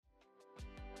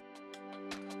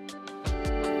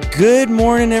Good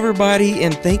morning, everybody,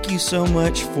 and thank you so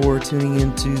much for tuning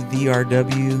into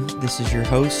VRW. This is your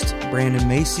host, Brandon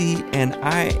Macy, and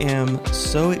I am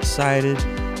so excited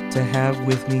to have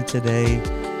with me today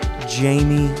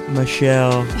Jaymie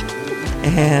Michelle.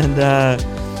 And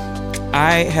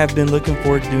I have been looking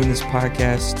forward to doing this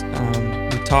podcast.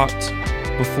 We talked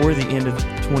before the end of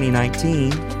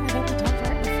 2019. I think we talked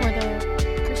right before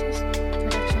the Christmas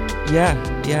production.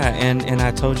 Yeah, and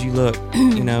I told you, look,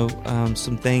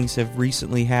 some things have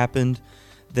recently happened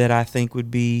that I think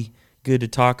would be good to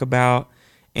talk about,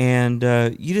 and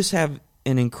you just have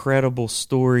an incredible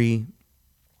story,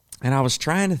 and I was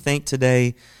trying to think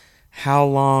today how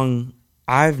long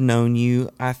I've known you.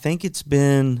 I think it's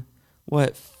been,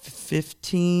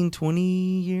 15, 20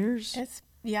 years?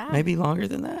 Maybe longer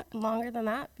than that? Longer than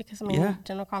that, because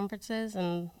general conferences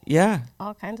and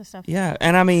all kinds of stuff. Yeah,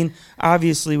 and I mean,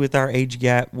 obviously with our age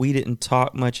gap, we didn't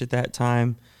talk much at that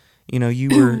time.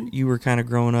 You were kind of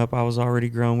growing up. I was already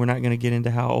grown. We're not going to get into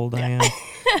how old I am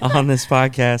on this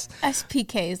podcast. Us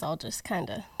PKs all just kind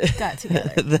of got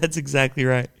together. That's exactly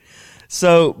right.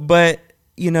 So, but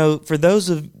for those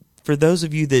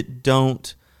of you that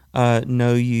don't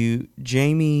know you,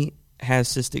 Jaymie has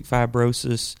cystic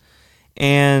fibrosis,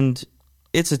 and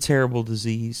it's a terrible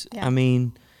disease. Yeah. I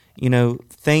mean,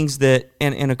 things that,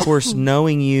 and of course,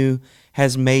 knowing you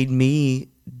has made me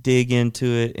dig into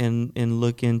it and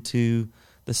look into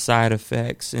the side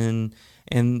effects and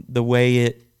the way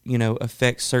it,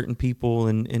 affects certain people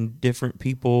and different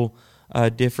people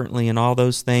differently and all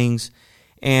those things.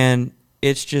 And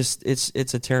it's just,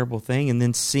 it's a terrible thing. And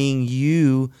then seeing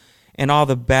you and all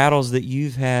the battles that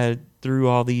you've had through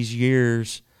all these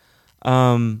years,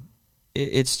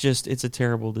 it's a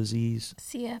terrible disease.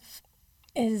 CF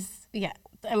is,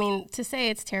 to say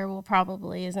it's terrible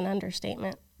probably is an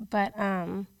understatement, but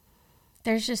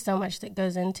there's just so much that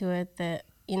goes into it that,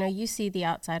 you see the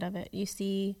outside of it. You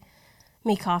see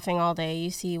me coughing all day. You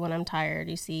see when I'm tired.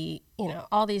 You see,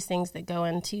 all these things that go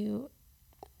into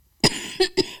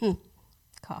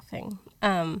coughing.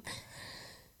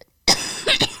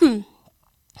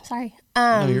 Sorry.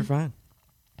 No, you're fine.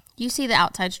 You see the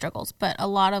outside struggles, but a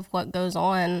lot of what goes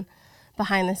on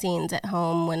behind the scenes at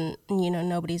home when,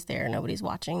 nobody's there, nobody's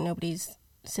watching, nobody's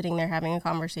sitting there having a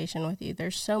conversation with you.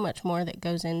 There's so much more that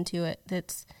goes into it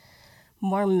that's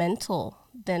more mental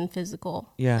than physical.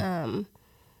 Yeah.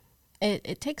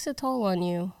 It takes a toll on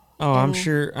you. Oh, I'm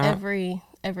sure. Every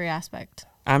aspect.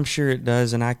 I'm sure it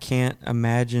does, and I can't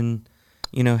imagine,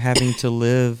 having to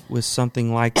live with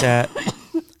something like that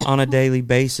on a daily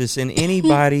basis. And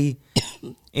anybody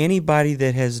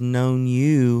that has known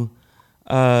you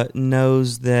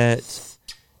knows that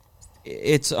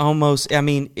it's almost,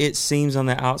 it seems on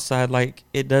the outside like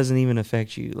it doesn't even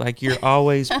affect you. Like you're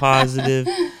always positive.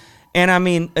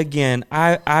 And again,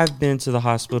 I've been to the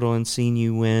hospital and seen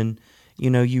you when,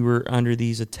 you were under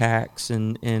these attacks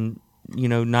and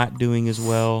not doing as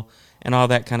well and all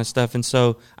that kind of stuff. And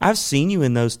so I've seen you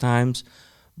in those times,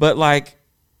 but like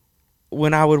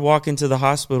when I would walk into the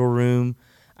hospital room,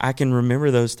 I can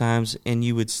remember those times and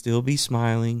you would still be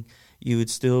smiling. You would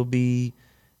still be,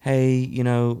 hey,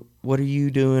 what are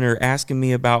you doing? Or asking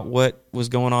me about what was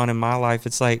going on in my life.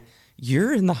 It's like,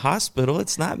 you're in the hospital.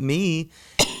 It's not me.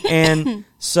 And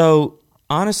so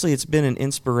honestly, it's been an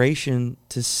inspiration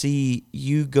to see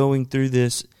you going through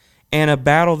this and a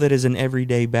battle that is an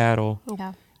everyday battle.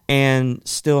 Okay. And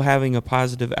still having a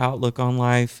positive outlook on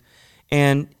life.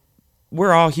 And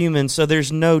we're all human, so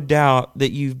there's no doubt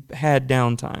that you've had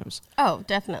down times. Oh,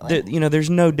 definitely. There's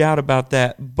no doubt about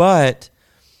that. But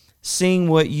seeing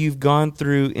what you've gone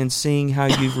through and seeing how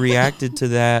you've reacted to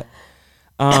that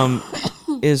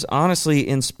is honestly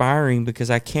inspiring, because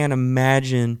I can't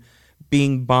imagine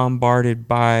being bombarded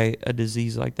by a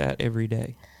disease like that every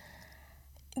day.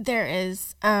 There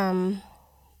is,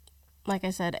 like I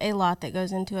said, a lot that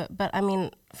goes into it. But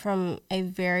from a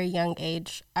very young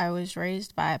age, I was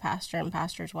raised by a pastor and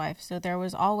pastor's wife. So there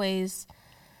was always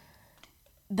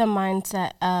the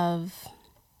mindset of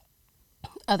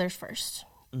others first,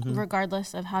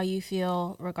 regardless of how you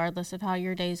feel, regardless of how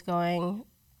your day's going.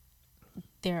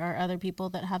 There are other people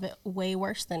that have it way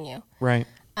worse than you. Right.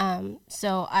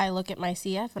 So I look at my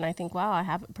CF and I think, wow, I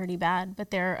have it pretty bad. But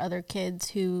there are other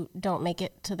kids who don't make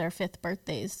it to their 5th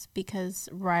birthdays because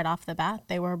right off the bat,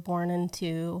 they were born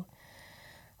into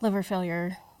liver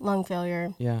failure, lung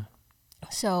failure. Yeah.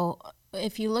 So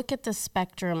if you look at the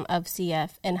spectrum of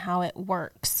CF and how it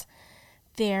works,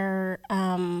 there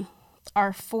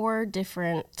are 4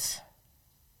 different,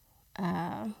 what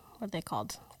are they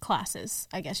called? Classes,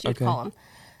 I guess you'd call them.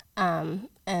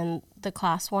 And the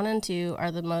class 1 and 2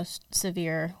 are the most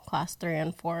severe. Class 3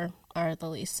 and 4 are the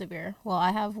least severe. Well,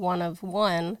 I have one of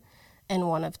one and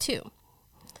one of two.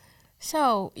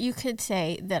 So you could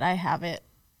say that I have it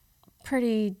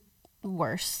pretty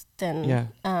worse than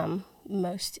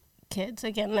most kids.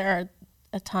 Again, there are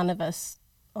a ton of us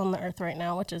on the earth right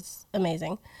now, which is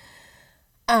amazing.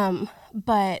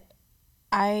 But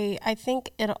I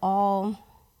think it all,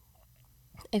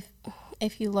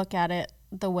 if you look at it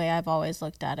the way I've always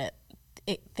looked at it,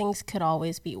 things could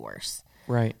always be worse.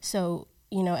 Right. So,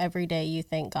 every day you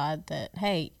thank God that,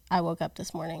 hey, I woke up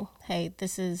this morning. Hey,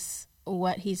 this is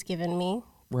what he's given me.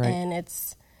 Right. And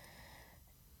it's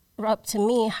up to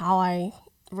me how I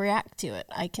react to it.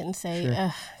 I can say,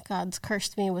 Sure. God's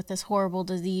cursed me with this horrible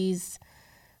disease.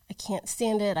 I can't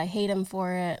stand it. I hate him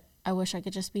for it. I wish I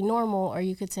could just be normal. Or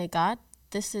you could say, God,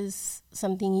 this is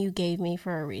something you gave me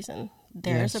for a reason.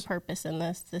 There's a purpose in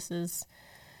this. This is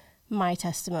my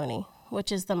testimony,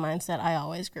 which is the mindset I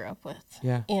always grew up with.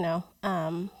 Yeah.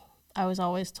 I was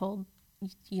always told,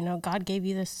 God gave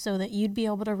you this so that you'd be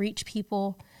able to reach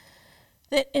people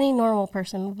that any normal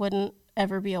person wouldn't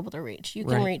ever be able to reach. You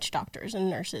can reach doctors and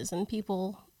nurses and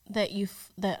people that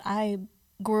I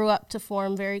grew up to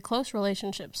form very close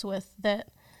relationships with that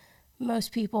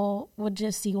most people would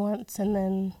just see once and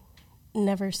then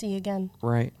never see again.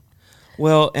 Right.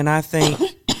 Well, and I think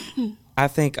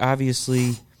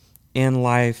obviously in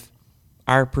life,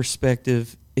 our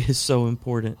perspective is so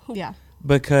important. Yeah.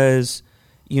 Because,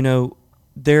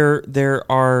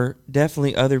 there are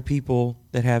definitely other people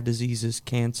that have diseases,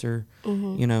 cancer,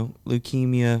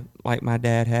 leukemia, like my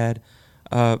dad had.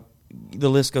 The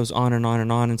list goes on and on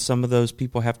and on, and some of those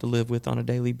people have to live with on a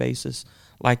daily basis,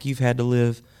 like you've had to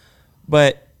live.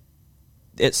 But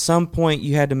at some point,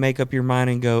 you had to make up your mind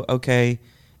and go, okay,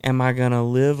 am I going to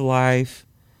live life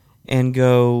and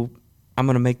go, I'm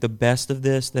going to make the best of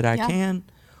this that I can?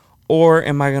 Or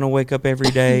am I going to wake up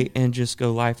every day and just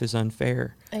go, life is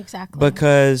unfair? Exactly.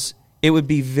 Because it would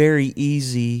be very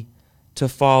easy to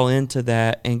fall into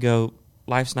that and go,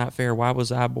 life's not fair. Why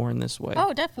was I born this way?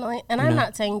 Oh, definitely. And I'm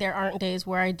not saying there aren't days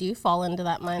where I do fall into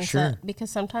that mindset. Sure. Because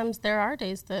sometimes there are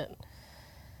days that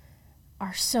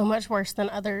are so much worse than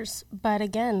others. But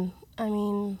again, I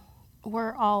mean,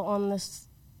 we're all on this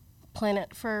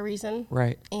planet for a reason.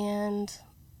 Right. And,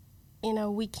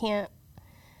 we can't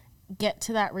get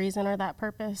to that reason or that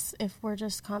purpose if we're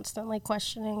just constantly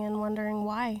questioning and wondering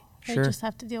why. Sure. We just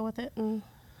have to deal with it and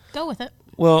go with it.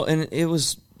 Well, and it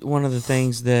was one of the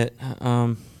things that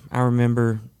I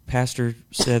remember Pastor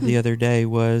said the other day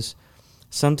was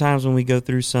sometimes when we go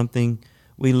through something,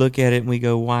 we look at it and we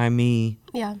go, why me?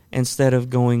 Yeah. Instead of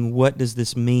going, what does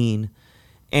this mean?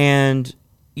 And,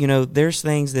 there's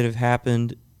things that have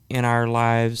happened in our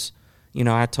lives.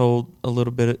 I told a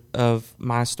little bit of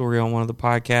my story on one of the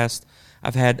podcasts.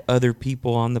 I've had other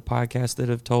people on the podcast that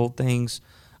have told things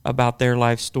about their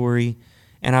life story,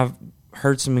 and I've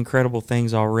heard some incredible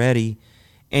things already.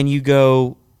 And you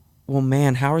go, well,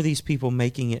 man, how are these people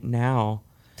making it now?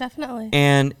 Definitely.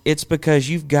 And it's because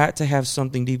you've got to have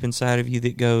something deep inside of you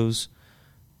that goes,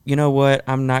 you know what?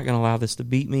 I'm not going to allow this to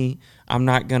beat me. I'm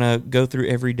not going to go through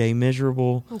every day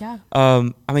miserable. Yeah.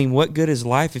 What good is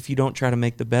life if you don't try to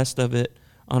make the best of it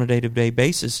on a day-to-day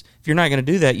basis? If you're not going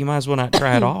to do that, you might as well not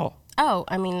try at all. Oh,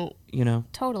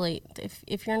 totally.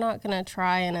 If you're not going to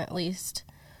try and at least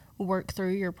work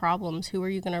through your problems, who are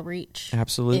you going to reach?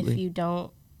 Absolutely. If you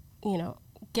don't,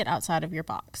 get outside of your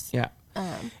box. Yeah.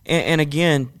 And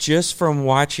again, just from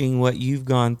watching what you've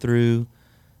gone through,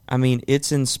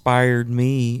 it's inspired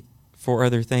me for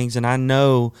other things. And I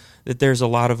know that there's a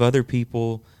lot of other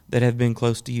people that have been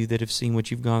close to you that have seen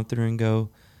what you've gone through and go,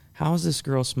 how is this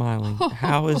girl smiling?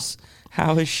 How is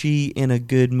she in a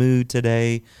good mood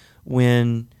today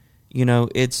when,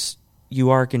 you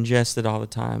are congested all the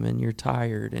time and you're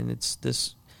tired and it's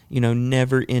this,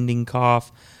 never ending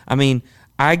cough.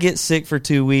 I get sick for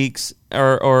 2 weeks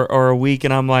or a week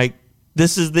and I'm like,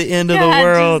 this is the end of the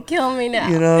world. Just kill me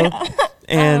now.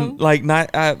 And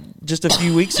just a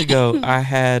few weeks ago, I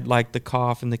had like the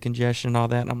cough and the congestion and all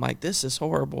that. And I'm like, this is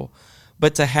horrible.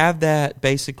 But to have that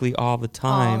basically all the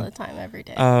time, every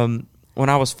day. When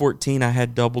I was 14, I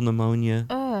had double pneumonia.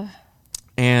 Ugh.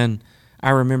 And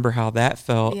I remember how that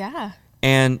felt. Yeah.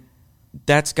 And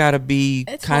that's got to be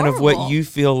It's kind horrible. of what you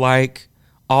feel like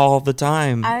all the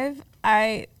time.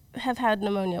 I have had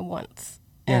pneumonia once.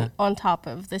 Yeah. And on top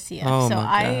of the CF. Oh, so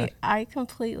my God. I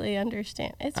completely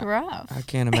understand. It's rough. I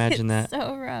can't imagine that.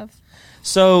 So rough.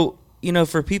 So,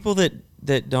 for people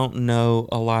that don't know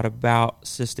a lot about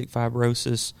cystic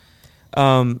fibrosis,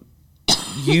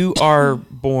 you are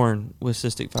born with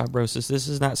cystic fibrosis. This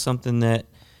is not something that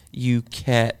you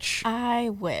catch. I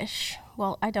wish.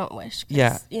 well, I don't wish.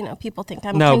 Yeah. People think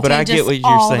I'm no, contagious but I get what you're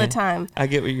all saying. the time. I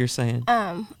get what you're saying.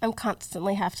 I'm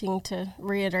constantly having to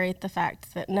reiterate the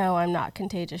fact that, no, I'm not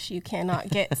contagious. You cannot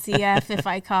get CF. If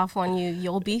I cough on you,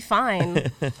 you'll be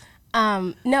fine.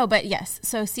 No, but yes.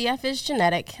 So CF is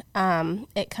genetic.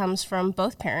 It comes from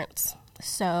both parents.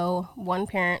 So one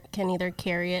parent can either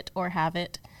carry it or have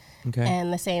it. Okay.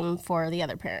 And the same for the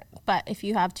other parent. But if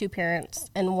you have two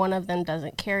parents and one of them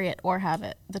doesn't carry it or have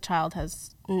it, the child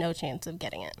has no chance of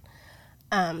getting it.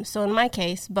 So in my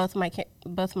case, both my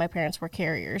parents were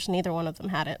carriers. Neither one of them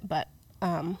had it, but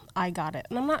I got it.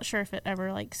 And I'm not sure if it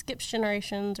ever skips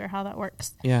generations or how that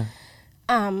works. Yeah.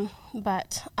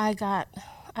 But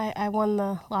I won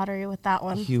the lottery with that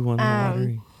one. You won the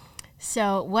lottery.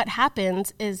 So what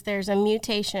happens is there's a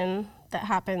mutation that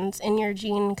happens in your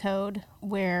gene code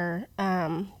where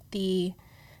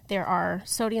there are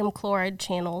sodium chloride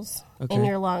channels in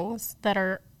your lungs that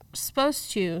are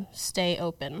supposed to stay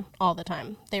open all the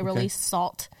time. They release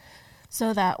salt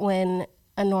so that when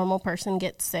a normal person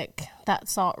gets sick, that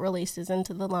salt releases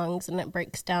into the lungs and it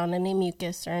breaks down any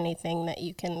mucus or anything that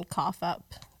you can cough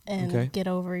up and get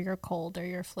over your cold or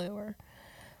your flu or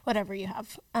whatever you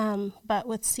have. But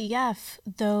with CF,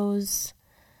 those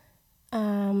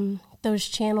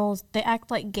channels, they act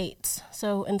like gates.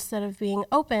 So instead of being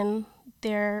open,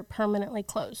 they're permanently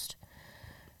closed.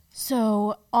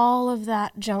 So all of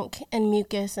that junk and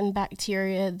mucus and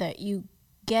bacteria that you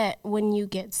get when you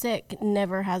get sick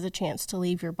never has a chance to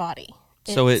leave your body.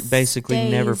 So it basically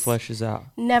never flushes out.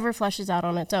 Never flushes out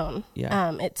on its own.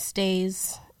 Yeah. It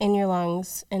stays in your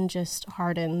lungs and just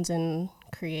hardens and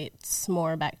creates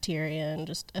more bacteria and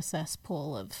just a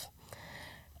cesspool of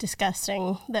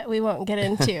disgusting that we won't get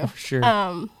into. Sure.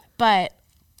 But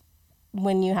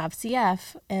when you have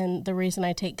CF, and the reason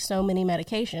I take so many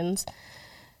medications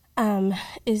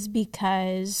is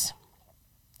because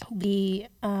the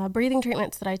breathing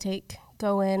treatments that I take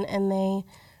go in and they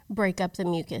break up the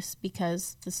mucus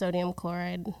because the sodium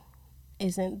chloride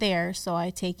isn't there, so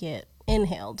I take it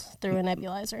inhaled through a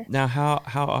nebulizer. Now, how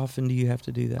often do you have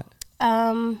to do that?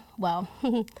 Well,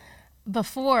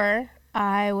 before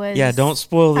I was... Yeah, don't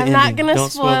spoil the ending. I'm not going to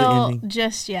spoil the ending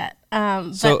just yet.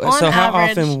 So how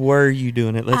often were you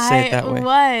doing it? Let's say it that way.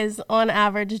 I was, on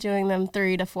average, doing them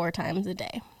 3 to 4 times a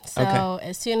day. So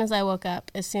as soon as I woke up,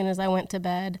 as soon as I went to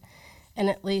bed, and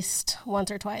at least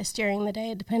once or twice during the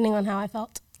day, depending on how I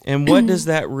felt. And what does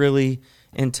that really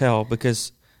entail?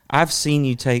 Because I've seen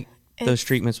you take those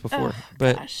treatments before.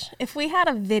 But gosh, if we had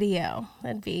a video,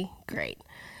 that'd be great.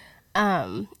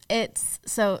 There's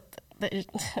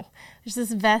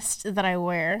this vest that I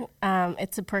wear.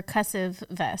 It's a percussive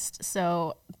vest,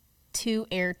 so 2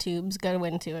 air tubes go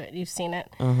into it. You've seen it.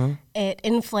 It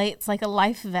inflates like a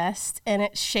life vest, and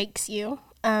it shakes you.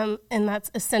 And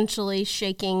that's essentially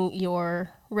shaking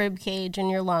your rib cage and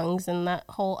your lungs and that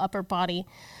whole upper body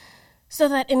so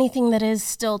that anything that is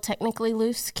still technically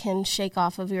loose can shake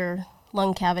off of your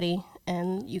lung cavity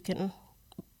and you can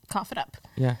cough it up.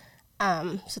 Yeah.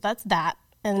 So that's that.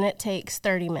 And it takes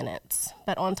 30 minutes.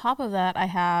 But on top of that, I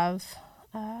have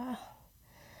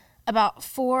about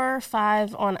 4 or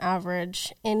 5 on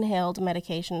average inhaled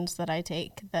medications that I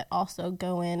take that also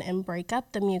go in and break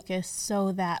up the mucus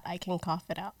so that I can cough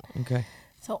it out. Okay.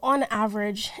 So on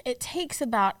average, it takes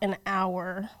about an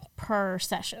hour per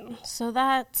session. So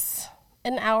that's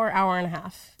an hour and a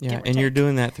half. Yeah, and you're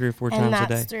doing that 3 or 4 times a day. And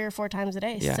that's 3 or 4 times a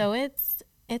day. Yeah. So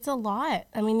it's a lot.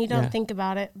 I mean, you don't think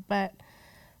about it, but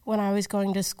when I was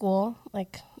going to school,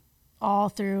 like all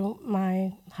through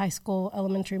my high school,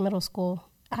 elementary, middle school,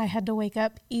 I had to wake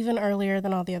up even earlier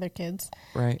than all the other kids.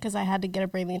 Right. Because I had to get a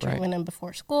breathing treatment in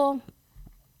before school.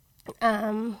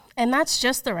 And that's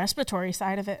just the respiratory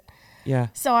side of it. Yeah.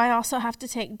 So I also have to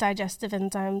take digestive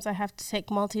enzymes. I have to take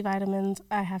multivitamins.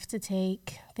 I have to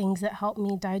take things that help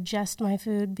me digest my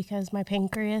food because my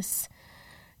pancreas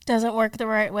doesn't work the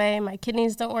right way. My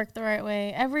kidneys don't work the right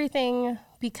way. Everything,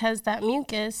 because that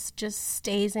mucus just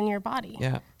stays in your body.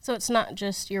 Yeah. So it's not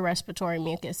just your respiratory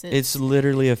mucus. It's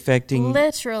literally affecting...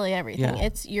 Literally everything. Yeah.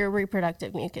 It's your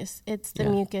reproductive mucus. It's the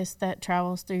mucus that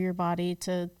travels through your body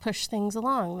to push things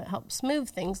along, that helps move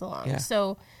things along. Yeah.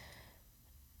 So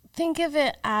think of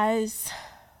it as,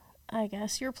 I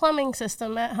guess, your plumbing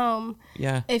system at home.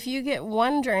 Yeah. If you get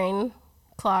one drain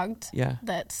clogged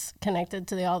that's connected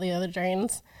to all the other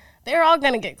drains, they're all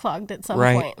going to get clogged at some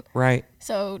point. Right.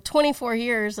 So 24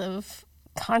 years of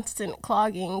constant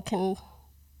clogging can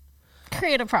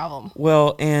create a problem.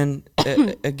 Well, and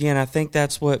again, I think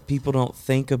that's what people don't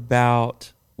think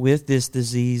about with this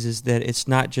disease is that it's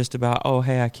not just about, oh,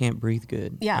 hey, I can't breathe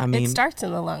good. Yeah, I mean, it starts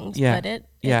in the lungs, yeah, but it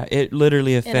it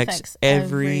literally affects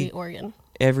every organ.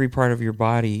 every part of your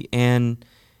body. And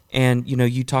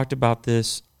you talked about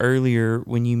this earlier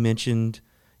when you mentioned,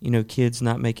 kids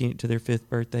not making it to their 5th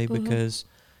birthday because,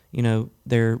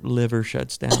 their liver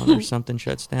shuts down or something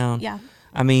shuts down. Yeah.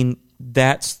 I mean,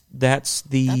 that's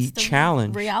the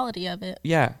challenge. Reality of it.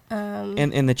 Yeah.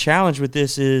 And the challenge with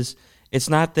this is it's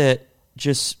not that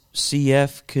just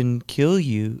CF can kill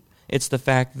you. It's the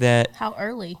fact that how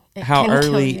early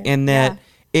and that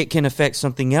it can affect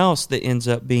something else that ends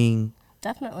up being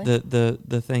definitely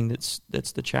the thing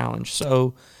that's the challenge.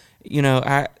 So,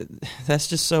 that's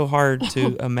just so hard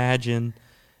to imagine.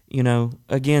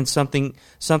 Again, something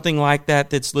like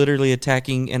that's literally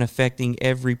attacking and affecting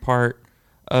every part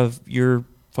of your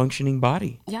functioning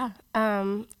body. Yeah.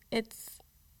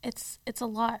 It's a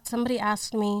lot. Somebody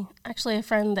asked me, actually a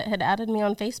friend that had added me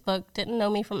on Facebook, didn't know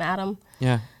me from Adam.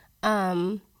 Yeah.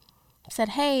 Said,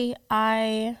 "Hey,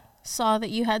 I saw that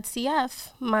you had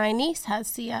CF. My niece has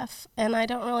CF, and I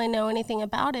don't really know anything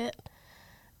about it.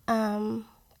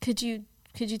 Could you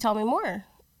tell me more?"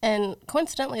 And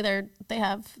coincidentally, they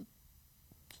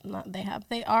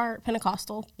are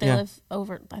Pentecostal. They live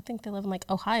I think they live in like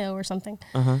Ohio or something.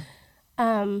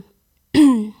 And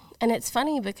it's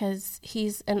funny because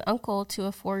he's an uncle to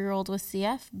a 4-year-old with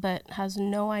CF, but has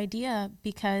no idea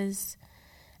because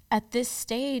at this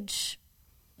stage,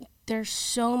 there's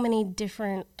so many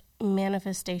different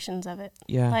manifestations of it.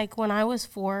 Yeah. Like when I was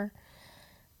 4,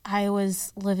 I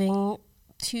was living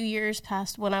 2 years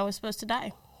past when I was supposed to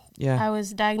die. Yeah. I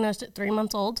was diagnosed at 3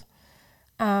 months old.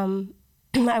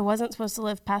 I wasn't supposed to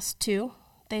live past 2.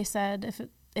 They said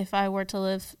if I were to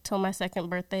live till my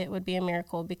 2nd birthday, it would be a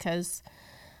miracle because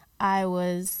I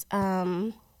was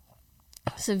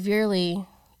severely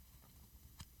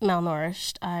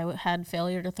malnourished. I had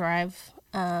failure to thrive.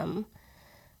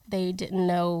 They didn't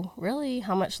know really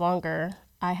how much longer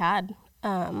I had.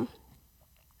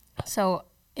 So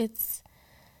it's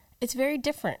very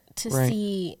different to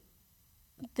see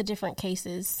the different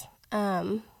cases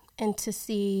and to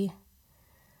see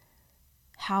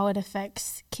how it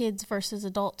affects kids versus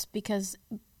adults, because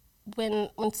when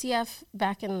CF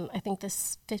back in, I think, the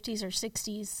 50s or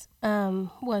 60s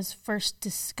was first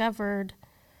discovered,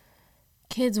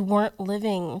 kids weren't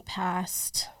living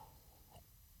past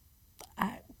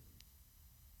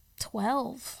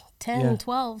 12,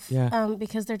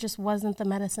 because there just wasn't the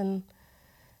medicine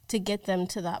to get them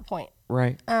to that point.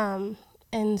 Right. And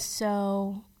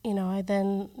so, I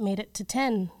then made it to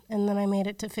 10, and then I made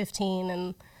it to 15,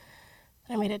 and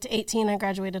I made it to 18. I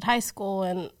graduated high school,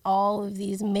 and all of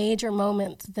these major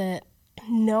moments that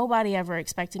nobody ever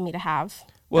expected me to have.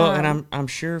 Well, and I'm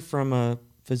sure from a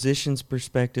physician's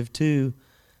perspective too,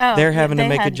 they're having to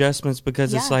make adjustments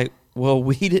because it's like, well,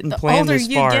 we didn't plan this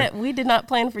far. The older you get, we did not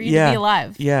plan for you to be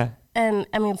alive. Yeah. And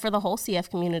I mean, for the whole CF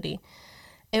community,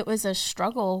 it was a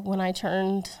struggle when I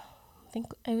turned, I think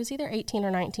it was either 18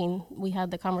 or 19. We had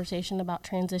the conversation about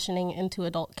transitioning into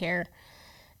adult care.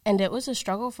 And it was a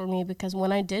struggle for me because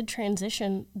when I did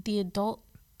transition, the adult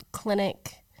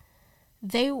clinic,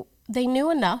 they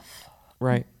knew enough.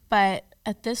 Right. But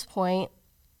at this point,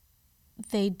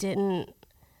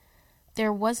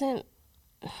 there wasn't,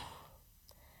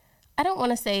 I don't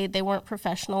want to say they weren't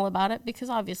professional about it because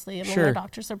obviously, their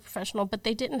doctors are professional, but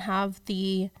they didn't have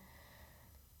the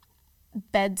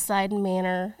bedside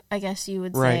manner, I guess you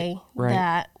would say,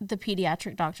 that the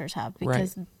pediatric doctors have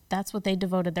because that's what they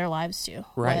devoted their lives to,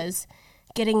 was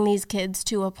getting these kids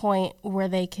to a point where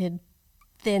they could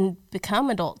then become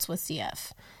adults with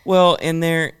CF. Well, and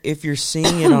if you're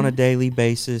seeing it on a daily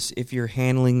basis, if you're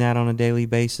handling that on a daily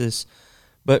basis,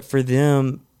 but for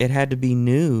them, it had to be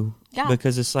new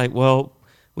because it's like, well,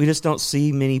 we just don't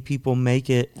see many people make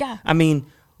it. Yeah. I mean,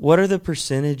 what are the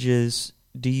percentages?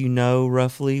 Do you know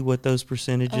roughly what those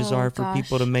percentages are for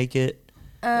people to make it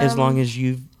as long as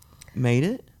you've made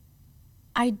it?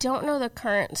 I don't know the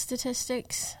current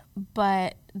statistics,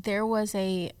 but there was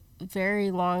a very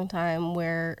long time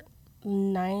where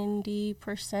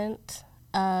 90%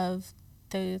 of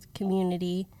the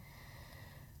community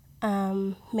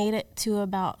made it to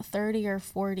about 30 or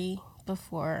 40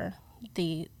 before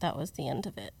that was the end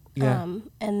of it. Yeah.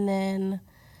 And then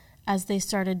as they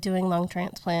started doing lung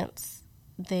transplants,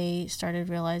 they started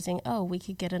realizing, we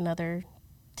could get another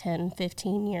 10,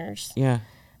 15 years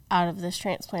out of this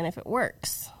transplant if it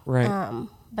works. Right.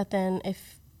 But then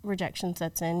if rejection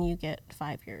sets in, you get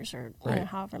 5 years or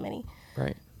however many.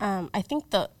 Right. I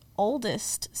think the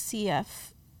oldest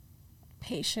CF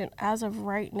patient as of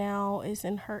right now is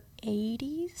in her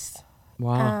 80s.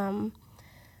 Wow.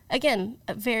 Again,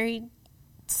 a very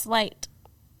slight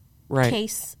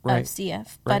case of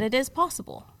CF, but it is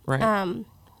possible. Right.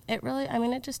 It really,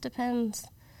 it just depends.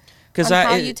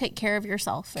 how you take care of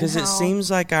yourself. Because it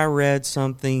seems like I read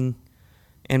something,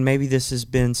 and maybe this has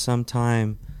been some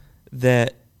time,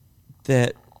 that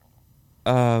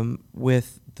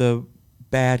with the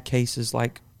bad cases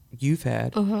like you've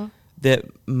had, that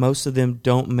most of them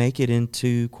don't make it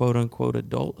into quote unquote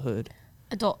adulthood.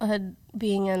 Adulthood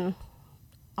being an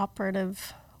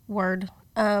operative word.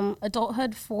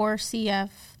 Adulthood for CF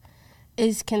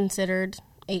is considered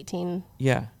 18.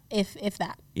 Yeah. If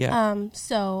that. Yeah.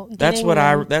 So that's what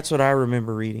I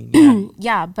remember reading. Yeah.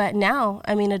 Yeah, but now,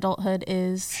 I mean, adulthood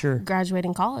is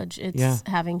graduating college. It's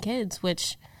having kids,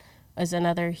 which is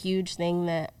another huge thing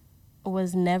that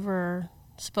was never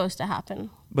supposed to happen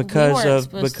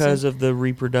because of the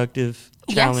reproductive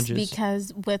challenges. Yes,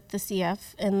 because with the CF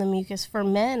and the mucus for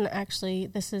men, actually,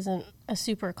 this isn't a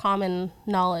super common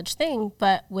knowledge thing,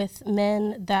 but with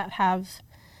men that have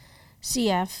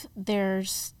CF,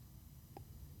 there's,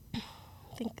 I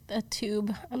think, a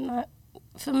tube. I'm not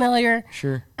familiar.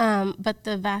 Sure. But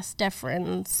the vas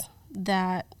deferens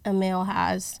that a male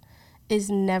has is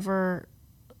never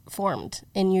formed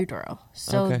in utero.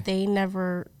 So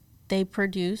they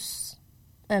produce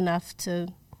enough to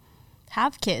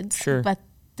have kids, but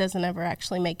doesn't ever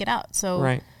actually make it out.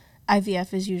 So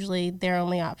IVF is usually their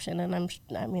only option. And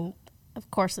I mean,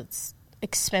 of course it's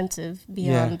expensive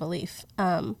beyond belief.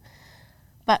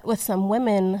 But with some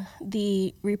women,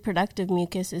 the reproductive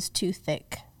mucus is too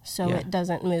thick. So it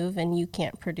doesn't move and you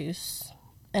can't produce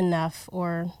enough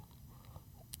or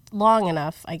long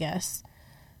enough, I guess,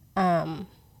 to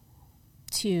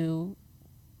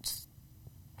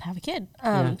have a kid.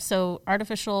 So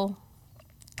artificial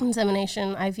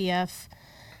insemination, IVF,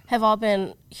 have all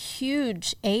been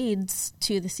huge aids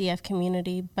to the CF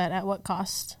community, but at what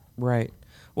cost? Right.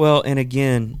 Well, and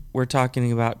again, we're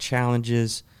talking about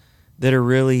challenges that are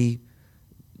really,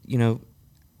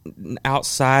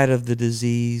 outside of the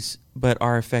disease, but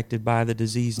are affected by the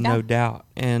disease, no doubt.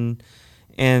 And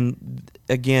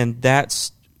again,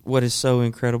 that's what is so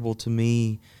incredible to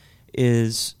me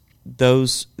is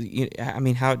those,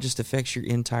 how it just affects your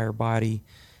entire body,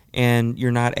 and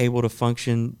you're not able to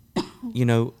function,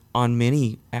 on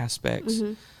many aspects.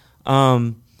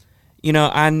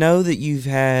 I know that you've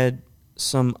had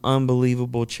some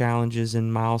unbelievable challenges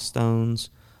and milestones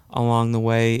along the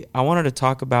way. I wanted to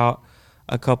talk about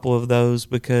a couple of those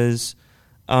because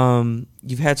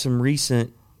you've had some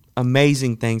recent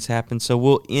amazing things happen. So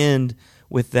we'll end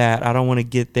with that. I don't want to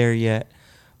get there yet.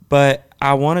 But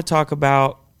I want to talk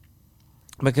about,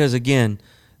 because again,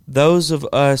 those of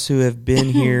us who have been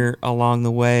here along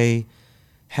the way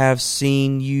have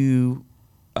seen you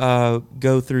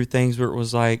go through things where it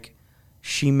was like,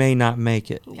 she may not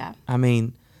make it. Yeah. I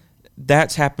mean,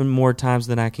 that's happened more times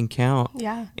than I can count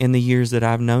in the years that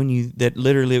I've known you, that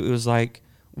literally it was like,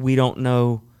 we don't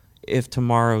know if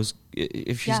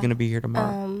she's going to be here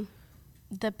tomorrow.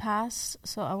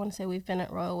 So I want to say we've been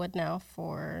at Royalwood now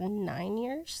for 9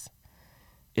 years.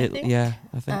 I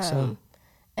think so.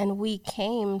 And we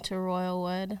came to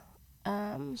Royalwood.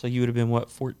 So you would have been, what,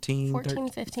 14, 15?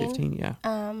 15, yeah.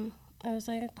 It was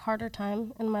a harder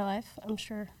time in my life. I'm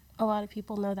sure a lot of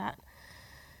people know that.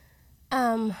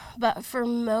 But for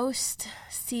most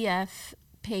CF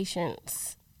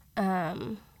patients,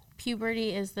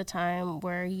 puberty is the time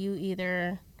where you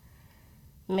either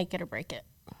make it or break it.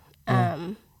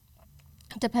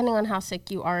 Depending on how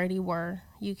sick you already were,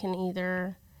 you can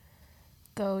either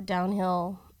go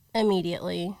downhill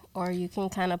immediately or you can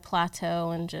kind of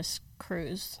plateau and just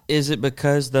cruise. Is it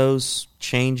because those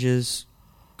changes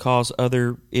cause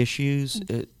other issues?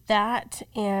 That,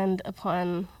 and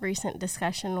upon recent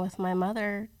discussion with my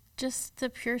mother, just the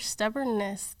pure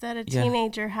stubbornness that a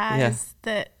teenager has,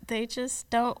 that they just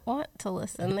don't want to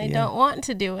listen. They don't want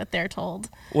to do what they're told.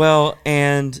 Well,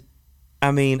 and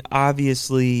I mean,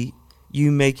 obviously,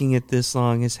 you making it this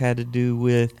long has had to do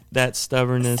with that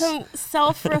stubbornness. Some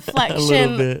self-reflection. A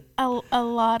little bit. A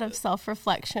lot of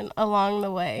self-reflection along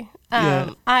the way.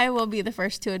 I will be the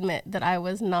first to admit that I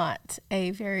was not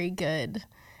a very good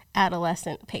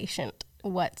adolescent patient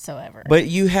whatsoever. But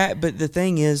the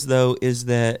thing is, though, is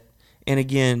that, and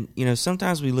again,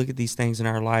 sometimes we look at these things in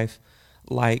our life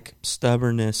like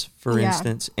stubbornness, for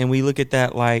instance, and we look at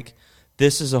that like,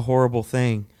 this is a horrible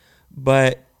thing.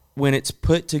 But when it's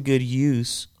put to good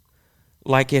use,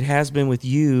 like it has been with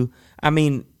you, I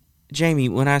mean, Jaymie,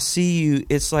 when I see you,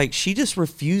 it's like she just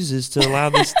refuses to allow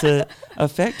this to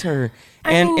affect her.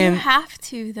 And you have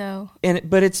to, though.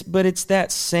 But it's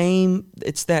that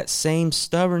same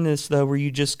stubbornness, though, where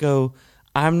you just go,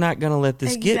 I'm not going to let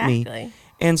this get me.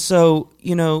 And so,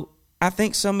 I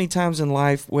think so many times in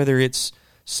life, whether it's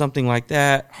something like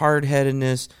that,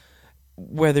 hard-headedness,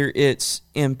 whether it's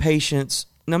impatience,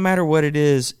 no matter what it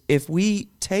is, if we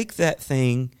take that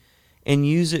thing and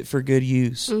use it for good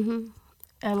use, I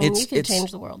mean, you can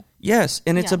change the world. Yes,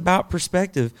 and it's about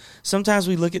perspective. Sometimes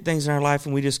we look at things in our life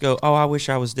and we just go, oh, I wish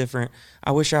I was different.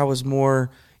 I wish I was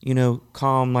more,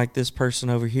 calm like this person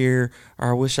over here,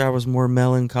 or I wish I was more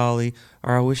melancholy,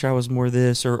 or I wish I was more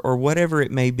this, or whatever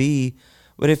it may be.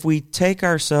 But if we take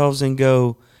ourselves and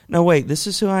go, no, wait, this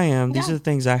is who I am. These are the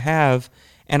things I have,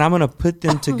 and I'm going to put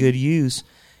them to good use.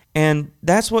 And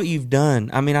that's what you've done.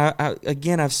 I mean,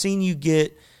 I've seen you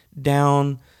get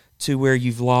down to where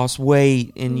you've lost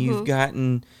weight and you've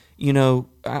gotten,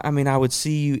 I would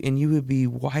see you and you would be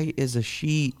white as a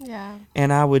sheet. Yeah.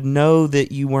 And I would know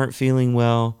that you weren't feeling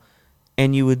well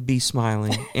and you would be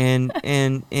smiling. and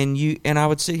I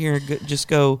would sit here and just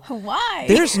go, why?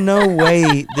 There's no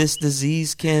way this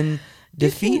disease can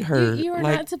defeat her. You are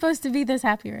not supposed to be this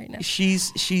happy right now.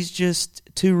 She's just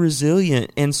too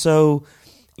resilient. And so,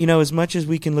 as much as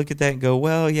we can look at that and go,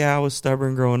 well, yeah, I was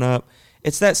stubborn growing up.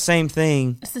 It's that same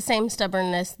thing. It's the same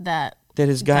stubbornness that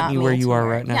has gotten you where you are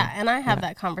right now. Yeah, and I have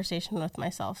that conversation with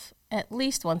myself at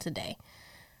least once a day.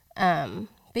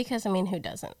 Because, who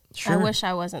doesn't? Sure. I wish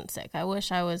I wasn't sick. I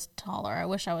wish I was taller. I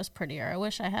wish I was prettier. I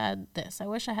wish I had this. I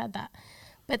wish I had that.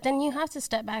 But then you have to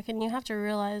step back and you have to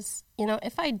realize,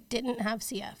 if I didn't have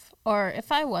CF, or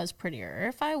if I was prettier, or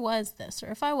if I was this,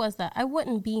 or if I was that, I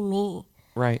wouldn't be me.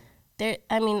 Right.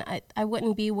 I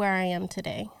wouldn't be where I am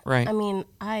today. Right.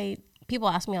 People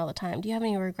ask me all the time, do you have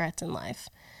any regrets in life?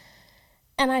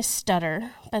 And I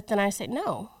stutter, but then I say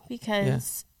no,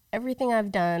 because everything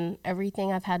I've done,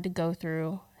 everything I've had to go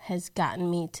through has gotten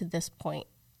me to this point,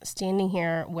 standing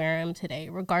here where I am today,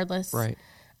 regardless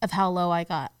of how low I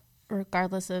got,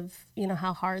 regardless of,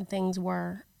 how hard things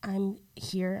were. I'm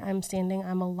here, I'm standing,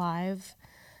 I'm alive,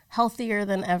 healthier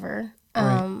than ever.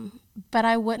 But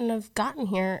I wouldn't have gotten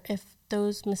here if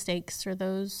those mistakes or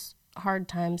those hard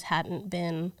times hadn't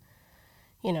been,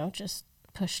 just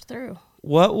pushed through.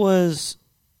 What was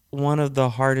one of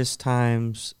the hardest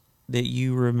times that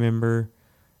you remember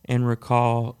and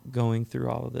recall going through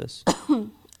all of this?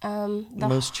 The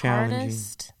most challenging.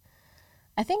 Hardest,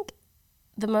 I think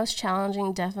the most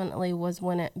challenging definitely was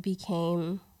when it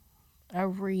became a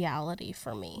reality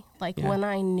for me. When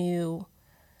I knew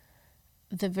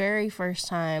the very first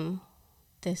time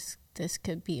this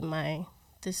could be my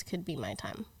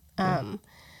time.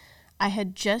 I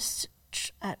had just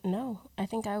I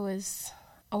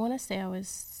want to say I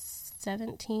was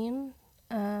 17.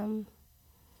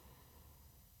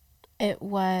 It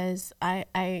was I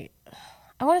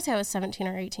want to say I was 17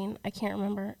 or 18. I can't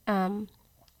remember.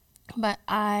 But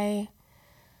I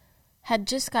had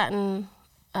just gotten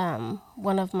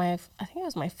one of my, I think it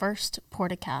was my first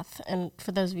portacath. And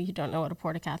for those of you who don't know what a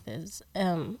portacath is,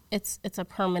 it's a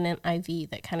permanent IV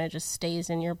that kind of just stays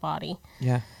in your body.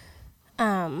 Yeah.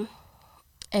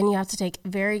 And you have to take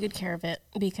very good care of it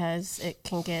because it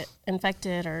can get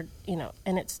infected or,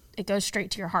 and it goes straight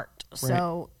to your heart. Right.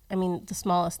 So, the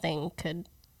smallest thing could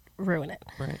ruin it.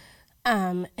 Right.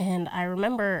 And I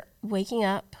remember waking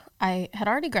up, I had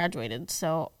already graduated,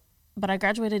 but I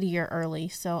graduated a year early.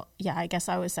 So yeah, I guess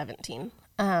I was 17.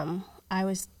 I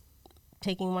was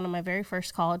taking one of my very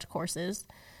first college courses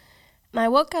and I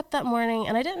woke up that morning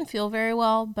and I didn't feel very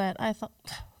well, but I thought,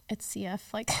 it's CF.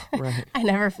 Right. I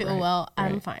never feel well.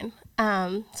 I'm fine.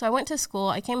 So I went to school.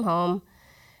 I came home,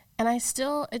 and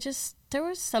there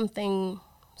was something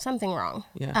wrong.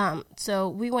 Yeah. So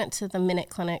we went to the Minute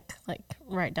Clinic,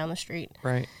 right down the street.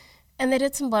 Right. And they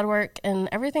did some blood work, and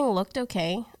everything looked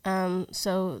okay.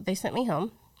 So they sent me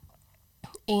home.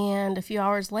 And a few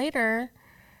hours later,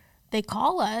 they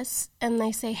call us, and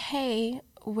they say, "Hey,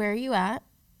 where are you at?"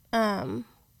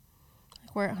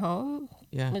 We're at home.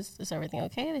 Yeah. Is everything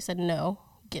okay? They said, no,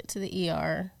 get to the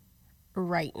ER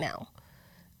right now.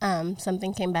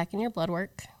 Something came back in your blood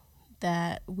work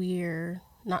that we're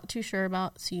not too sure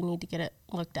about, so you need to get it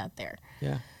looked at there.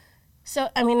 Yeah. So,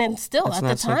 and still That's at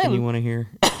not the time. something you want to hear.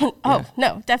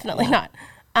 No, definitely not.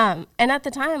 And at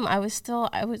the time, I was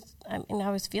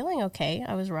feeling okay.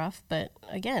 I was rough, but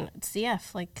again, it's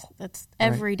CF. That's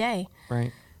every day.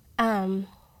 Right. And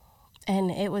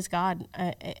it was God.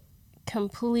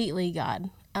 Completely God.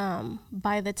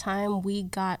 By the time we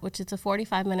got, which is a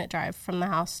 45-minute drive from the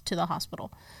house to the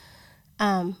hospital,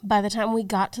 by the time we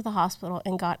got to the hospital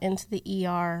and got into the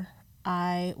ER,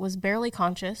 I was barely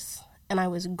conscious and I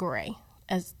was gray,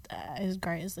 as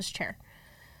gray as this chair.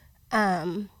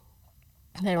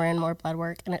 They ran more blood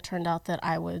work and it turned out that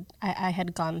I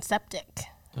had gone septic.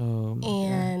 Oh my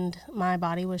and God. My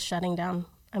body was shutting down.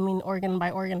 Organ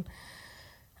by organ.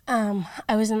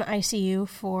 I was in the ICU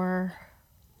for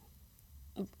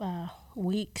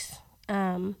weeks.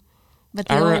 But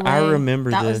I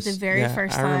remember that this. was the very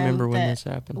first time I remember when this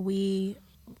happened. We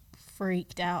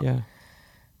freaked out. Yeah.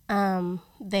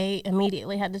 They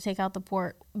immediately had to take out the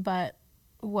port, but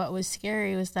what was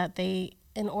scary was that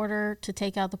in order to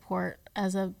take out the port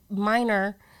as a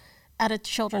minor at a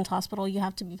children's hospital, you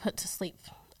have to be put to sleep.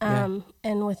 And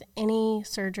with any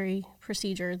surgery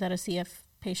procedure that a CF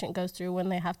patient goes through when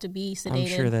they have to be sedated. I'm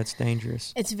sure that's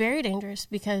dangerous. It's very dangerous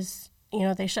because,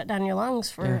 they shut down your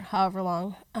lungs for however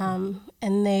long.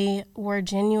 And they were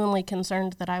genuinely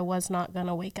concerned that I was not going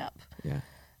to wake up. Yeah.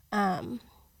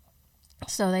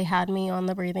 So they had me on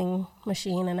the breathing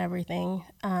machine and everything.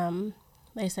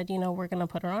 They said, we're going to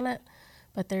put her on it,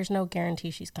 but there's no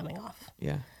guarantee she's coming off.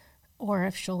 Yeah. Or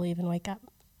if she'll even wake up.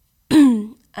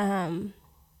 And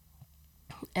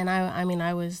I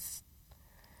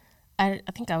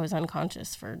think I was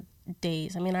unconscious for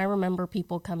days. I remember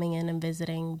people coming in and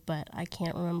visiting, but I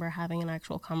can't remember having an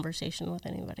actual conversation with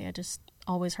anybody. I just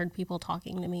always heard people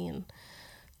talking to me and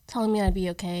telling me I'd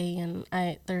be okay. And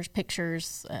there's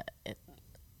pictures.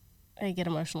 I get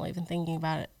emotional even thinking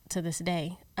about it to this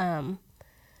day.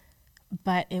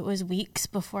 But it was weeks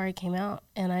before I came out,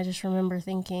 and I just remember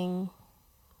thinking,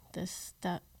 this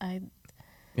is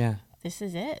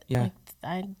it. Yeah.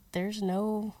 There's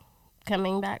no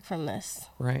coming back from this.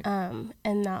 Right.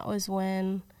 And that was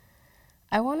when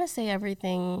I want to say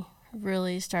everything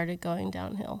really started going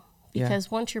downhill, because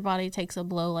once your body takes a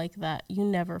blow like that, you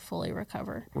never fully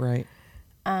recover. Right.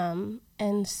 And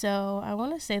so I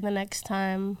want to say the next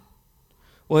time.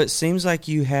 Well, it seems like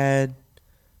you had,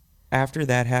 after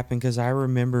that happened, because I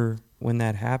remember when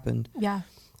that happened. Yeah.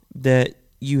 That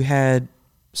you had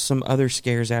some other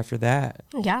scares after that.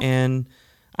 Yeah. And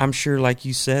I'm sure, like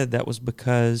you said, that was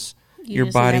because your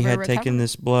body had taken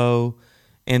this blow,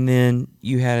 and then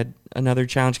you had another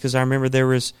challenge. Because I remember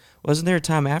wasn't there a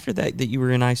time after that you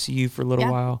were in ICU for a little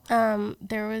while?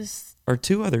 There was. Or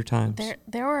two other times.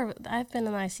 I've been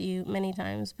in ICU many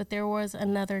times, but there was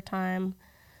another time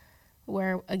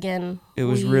where, again, it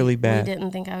was really bad. We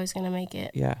didn't think I was going to make it.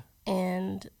 Yeah.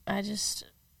 And I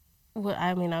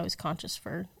was conscious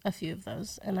for a few of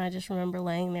those. And I just remember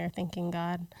laying there thinking,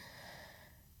 God,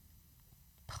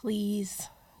 please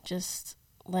just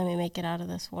let me make it out of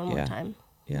this one more time.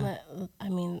 Yeah.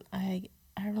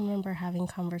 I remember having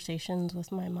conversations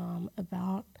with my mom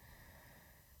about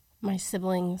my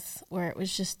siblings where it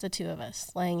was just the two of us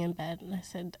laying in bed. And I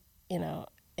said,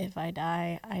 if I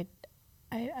die,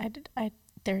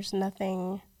 there's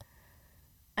nothing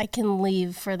I can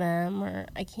leave for them, or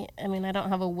I can't. I don't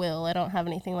have a will. I don't have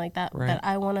anything like that. Right. But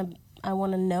I want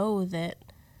to know that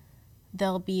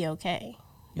they'll be okay.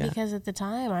 Yeah. Because at the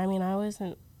time, I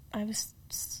was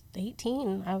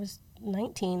 18. I was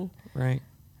 19. Right.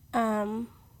 And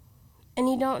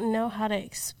you don't know how to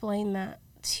explain that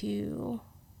to,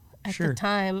 at the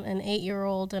time, an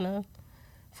 8-year-old and a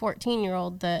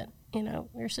 14-year-old that,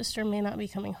 your sister may not be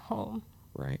coming home.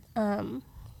 Right.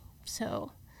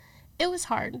 So it was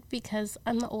hard because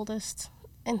I'm the oldest,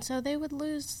 and so they would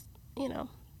lose,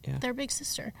 their big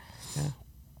sister. Yeah.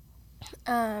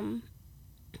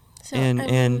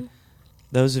 And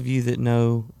those of you that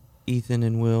know Ethan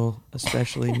and Will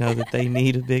especially know that they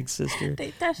need a big sister.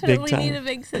 They definitely need a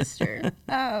big sister.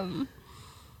 But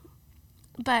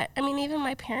even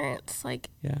my parents,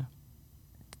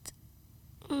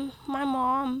 my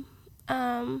mom,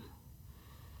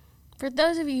 for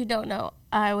those of you who don't know,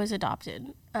 I was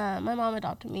adopted. My mom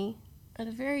adopted me at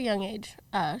a very young age.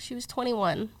 She was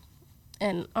 21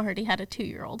 and already had a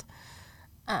 2-year-old.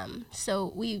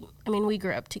 So we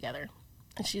grew up together,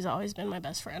 and she's always been my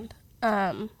best friend.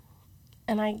 And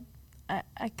I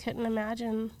couldn't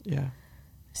imagine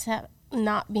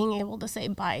not being able to say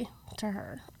bye to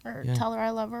her or tell her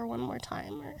I love her one more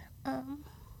time. Or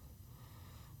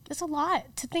it's a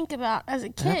lot to think about as a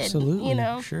kid. Absolutely,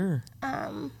 sure.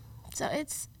 So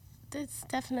it's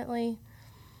definitely,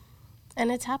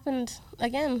 and it's happened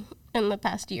again in the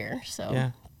past year. So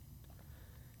yeah.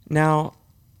 Now,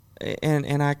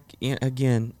 and I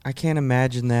can't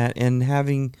imagine that. And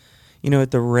having,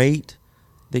 at the rate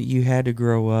that you had to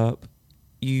grow up,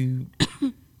 you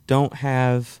don't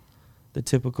have the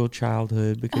typical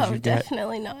childhood because you've got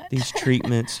definitely not. These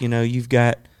treatments. You've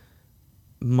got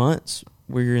months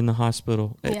where you're in the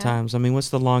hospital at times. What's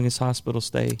the longest hospital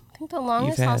stay? I think the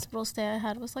longest hospital stay I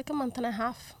had was like a month and a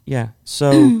half. Yeah.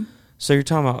 So you're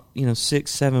talking about,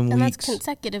 6-7 weeks. And that's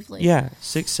consecutively. Yeah,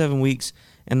 6-7 weeks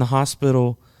in the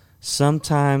hospital,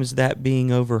 sometimes that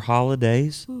being over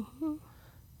holidays. Mm-hmm.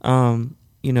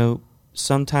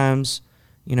 Sometimes,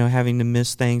 having to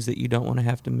miss things that you don't want to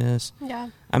have to miss.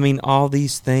 Yeah. All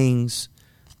these things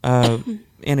And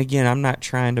again, I'm not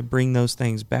trying to bring those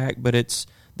things back, but it's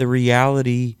the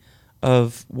reality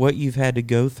of what you've had to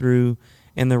go through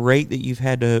and the rate that you've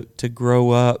had to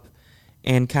grow up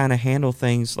and kind of handle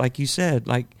things, like you said,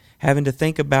 like having to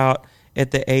think about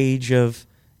at the age of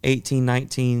 18,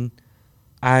 19,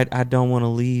 I don't want to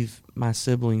leave my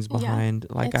siblings behind.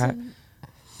 Yeah, like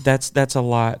that's a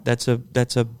lot. That's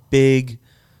a big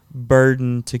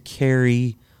burden to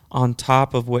carry on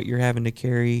top of what you're having to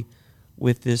carry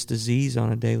with this disease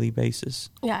on a daily basis.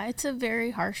 Yeah, it's a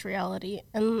very harsh reality.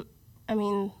 And I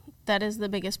mean, that is the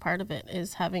biggest part of it,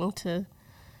 is having to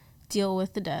deal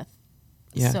with the death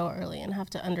so early and have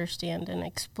to understand and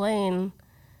explain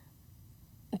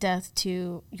death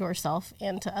to yourself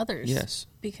and to others. Yes.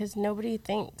 Because nobody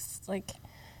thinks like,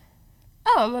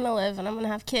 oh, I'm going to live and I'm going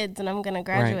to have kids and I'm going to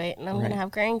graduate and I'm going to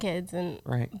have grandkids. And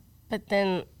but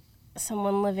then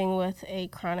someone living with a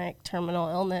chronic terminal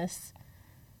illness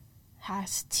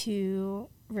has to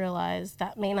realize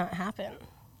that may not happen.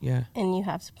 Yeah. And you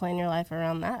have to plan your life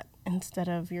around that instead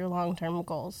of your long-term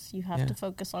goals. You have to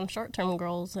focus on short-term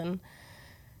goals and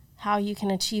how you can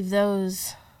achieve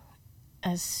those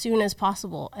as soon as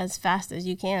possible, as fast as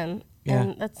you can. Yeah.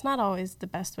 And that's not always the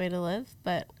best way to live,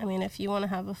 but I mean, if you want to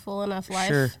have a full enough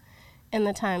life in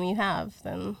the time you have,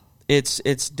 then it's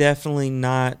definitely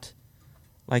not,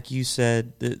 like you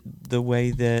said, the way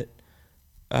that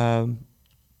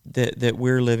that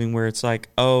we're living, where it's like,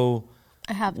 oh,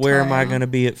 where am I going to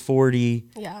be at 40?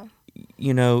 Yeah.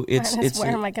 You know, it's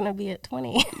where am I going to be at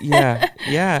 20?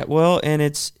 Yeah. Well, and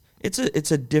it's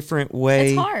a different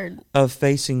way of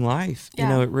facing life. Yeah. You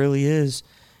know, it really is.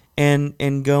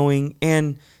 And going,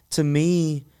 and to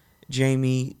me,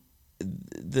 Jaymie,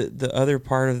 the other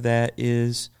part of that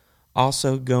is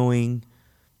also going,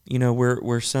 you know,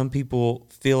 where some people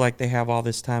feel like they have all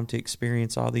this time to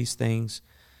experience all these things,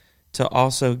 to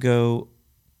also go,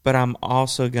 but I'm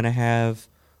also going to have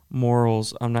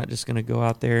morals. I'm not just going to go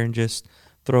out there and just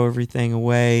throw everything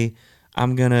away.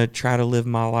 I'm going to try to live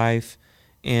my life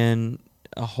in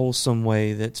a wholesome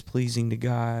way that's pleasing to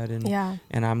God,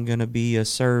 and I'm going to be a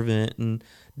servant and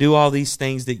do all these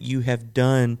things that you have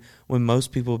done, when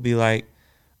most people would be like,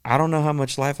 I don't know how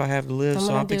much life I have to live,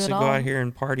 so I'm fixing to go out here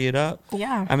and party it up.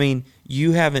 Yeah. I mean,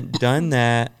 you haven't done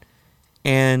that,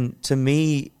 and to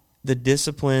me, the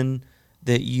discipline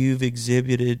that you've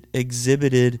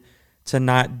exhibited to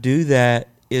not do that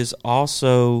is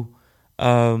also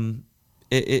it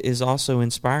is also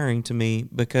inspiring to me,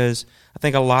 because I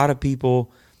think a lot of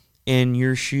people in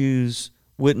your shoes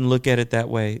wouldn't look at it that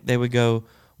way. They would go,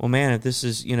 well, man, if this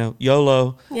is, you know,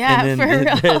 YOLO, and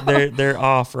then they're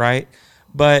off, right?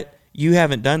 But you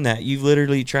haven't done that. You've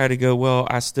literally tried to go, well,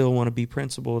 I still want to be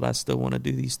principled. I still want to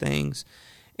do these things.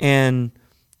 And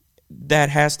that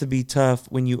has to be tough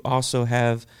when you also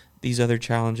have these other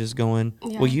challenges going,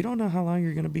 well, you don't know how long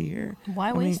you're going to be here.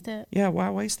 Why waste it? Yeah, why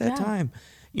waste that time?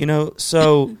 You know,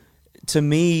 so to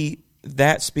me,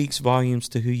 that speaks volumes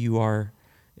to who you are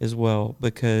as well,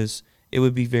 because it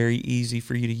would be very easy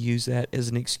for you to use that as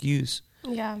an excuse.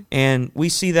 Yeah. And we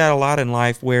see that a lot in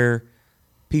life, where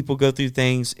people go through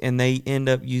things and they end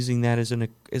up using that as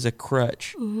a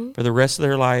crutch for the rest of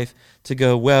their life to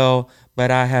go, well,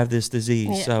 but I have this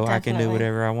disease, so definitely. I can do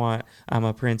whatever I want. I'm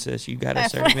a princess. You got to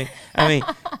serve me. I mean,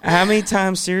 how many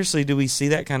times, seriously, do we see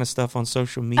that kind of stuff on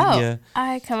social media? Oh,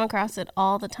 I come across it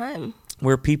all the time.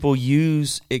 Where people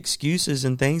use excuses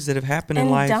and things that have happened in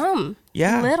life. And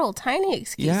dumb, little tiny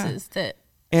excuses that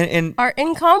and are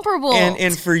incomparable.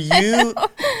 And for you,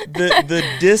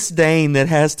 the disdain that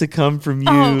has to come from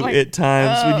you at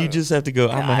times when you just have to go,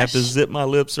 I'm going to have to zip my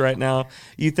lips right now.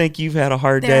 You think you've had a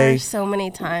hard day. There are so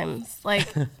many times.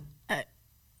 Like,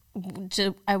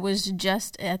 I was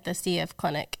just at the CF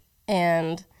clinic,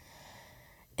 and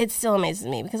it still amazes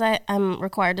me, because I'm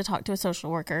required to talk to a social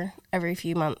worker every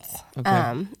few months.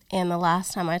 Okay. And the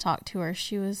last time I talked to her,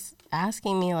 she was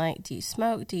asking me, like, do you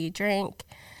smoke? Do you drink?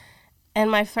 And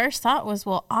my first thought was,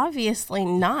 well, obviously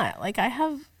not. Like, I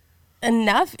have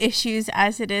enough issues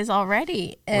as it is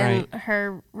already. And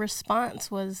her response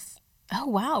was, oh,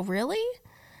 wow, really?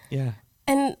 Yeah.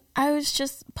 And I was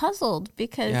just puzzled,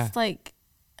 because, like,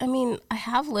 I mean, I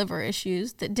have liver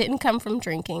issues that didn't come from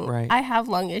drinking. Right. I have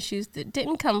lung issues that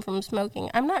didn't come from smoking.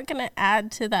 I'm not going to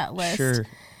add to that list. Sure.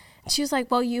 She was like,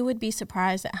 well, you would be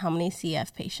surprised at how many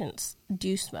CF patients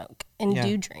do smoke and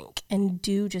do drink and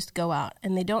do just go out,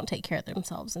 and they don't take care of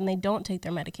themselves, and they don't take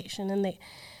their medication.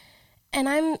 And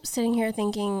I'm sitting here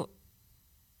thinking,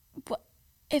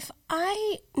 if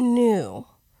I knew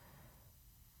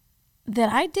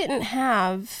that I didn't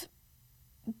have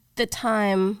the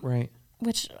time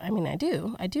which, I mean, I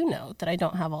do know that I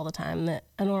don't have all the time that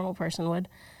a normal person would.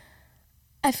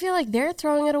 I feel like they're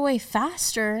throwing it away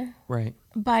faster right,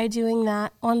 by doing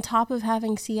that on top of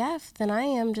having CF than I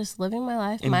am just living my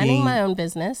life, and minding my own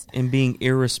business. And being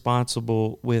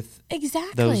irresponsible with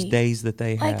those days that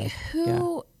they have.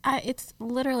 Like, it's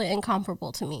literally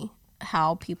incomparable to me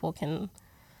how people can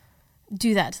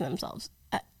do that to themselves.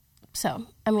 So,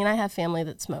 I mean, I have family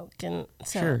that smoke, and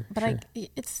so, sure, but sure.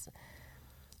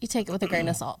 You take it with a grain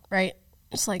of salt, right?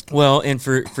 It's like, well, and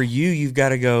for you, you've got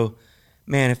to go,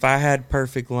 man, if I had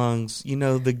perfect lungs, the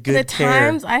good the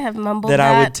care times I have mumbled that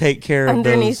I would take care of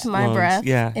underneath those my lungs. breath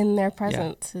Yeah. in their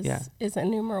presence is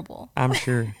innumerable. I'm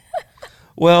sure.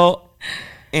 Well,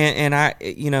 and I,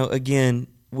 again,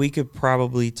 we could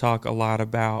probably talk a lot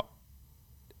about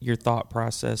your thought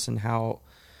process and how,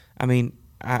 I mean,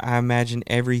 I imagine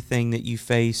everything that you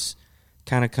face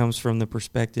kind of comes from the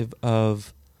perspective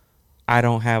of, I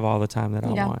don't have all the time that I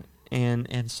want.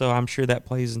 And so I'm sure that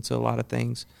plays into a lot of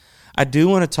things. I do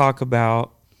want to talk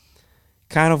about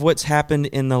kind of what's happened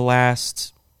in the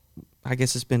last, I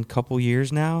guess it's been a couple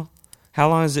years now. How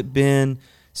long has it been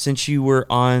since you were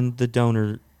on the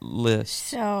donor list?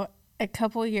 So a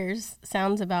couple years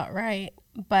sounds about right,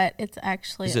 but it's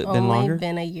actually only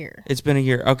been a year. It's been a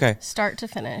year. Okay. Start to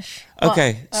finish.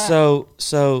 Okay. So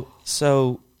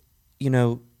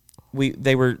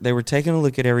they were taking a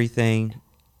look at everything,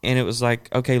 and it was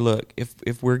like, okay, look,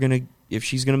 if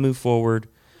she's gonna move forward,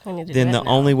 then the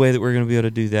only way that we're gonna be able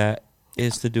to do that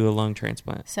is to do a lung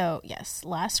transplant. So yes,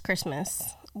 last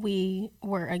Christmas we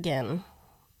were again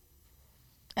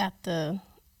at the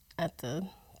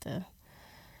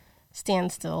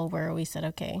standstill where we said,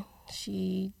 okay,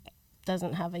 she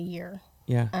doesn't have a year.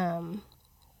 Yeah.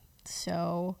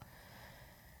 So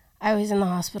I was in the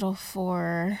hospital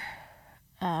for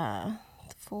about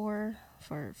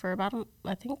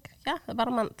about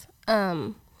a month.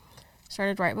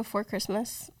 Started right before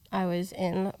Christmas. I was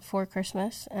in for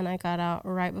Christmas, and I got out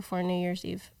right before New Year's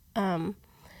Eve.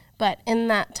 But in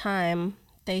that time,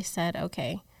 they said,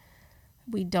 okay,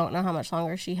 we don't know how much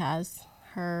longer she has.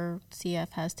 Her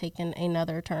CF has taken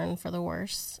another turn for the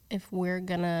worse. If we're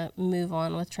going to move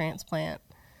on with transplant,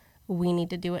 we need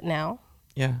to do it now.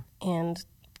 Yeah. And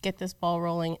get this ball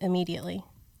rolling immediately.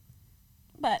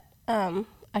 But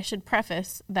I should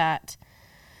preface that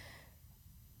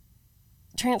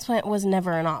transplant was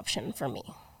never an option for me.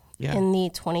 Yeah. In the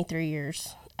 23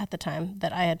 years at the time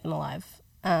that I had been alive.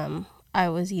 I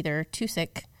was either too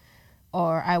sick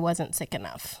or I wasn't sick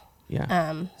enough.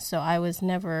 Yeah. So I was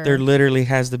never... There literally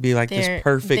has to be this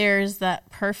perfect... There's that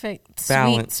perfect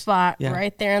balance. Sweet spot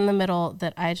right there in the middle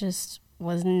that I just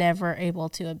was never able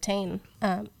to obtain.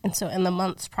 And so in the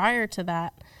months prior to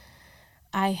that,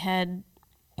 I had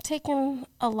taken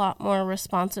a lot more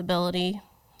responsibility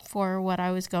for what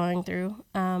I was going through.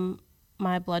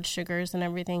 My blood sugars and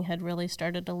everything had really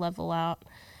started to level out.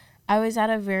 I was at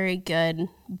a very good,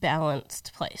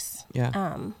 balanced place.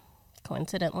 Yeah.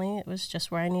 Coincidentally, it was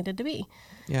just where I needed to be.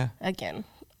 Yeah. Again,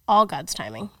 all God's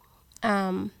timing.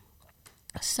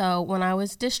 So when I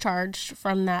was discharged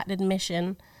from that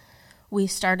admission, we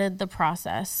started the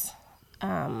process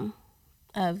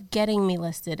of getting me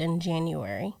listed in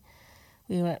January.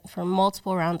 We went for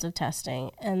multiple rounds of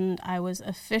testing, and I was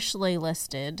officially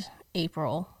listed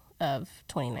April of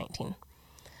 2019.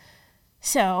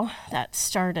 So that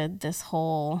started this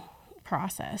whole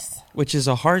process. Which is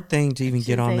a hard thing to even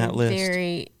get on that list.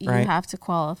 You have to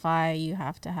qualify, you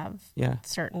have to have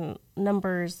certain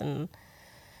numbers, and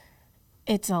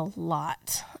it's a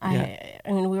lot. I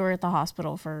mean, we were at the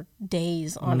hospital for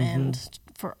days on end,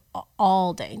 for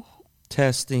all day.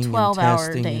 Testing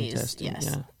 12-hour days, testing, yes.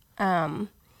 Yeah.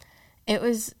 It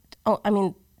was,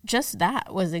 just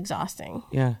that was exhausting.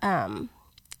 Yeah.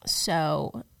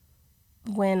 So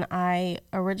when I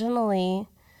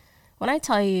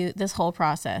tell you this whole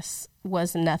process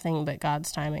was nothing but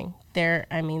God's timing, there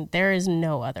is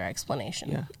no other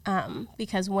explanation. Yeah.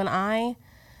 Because when I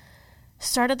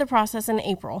started the process in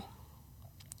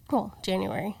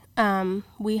January,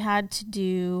 we had to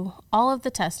do all of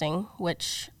the testing,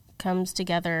 which comes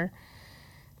together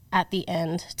at the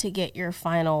end to get your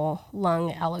final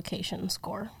lung allocation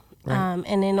score. Right.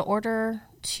 And in order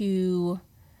to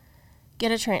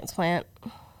get a transplant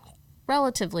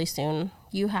relatively soon,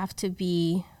 you have to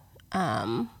be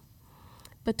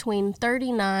between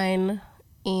 39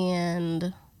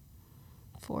 and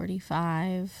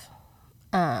 45.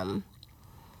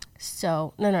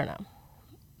 So no,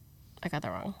 I got that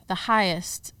wrong. The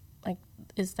highest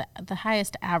the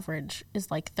highest average is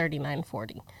 39,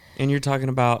 40. And you're talking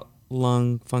about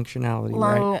lung functionality,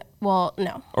 right? Well,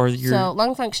 no. So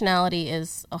lung functionality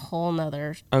is a whole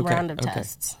nother round of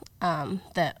tests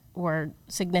that were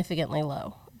significantly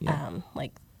low,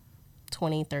 like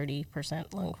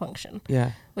 20-30% lung function,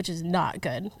 which is not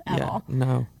good at all.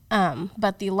 No.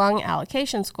 But the lung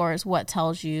allocation score is what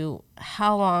tells you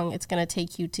how long it's going to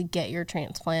take you to get your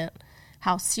transplant,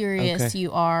 how serious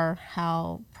you are,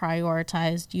 how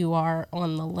prioritized you are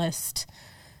on the list.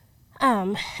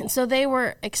 And so they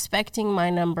were expecting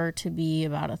my number to be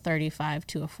about a 35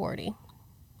 to a 40.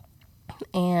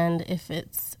 And if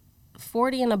it's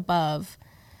 40 and above,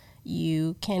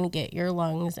 you can get your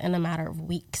lungs in a matter of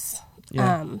weeks.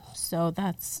 So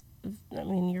that's, I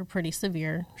mean, you're pretty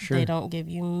severe. Sure. They don't give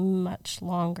you much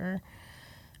longer.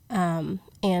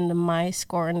 And my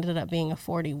score ended up being a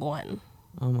 41.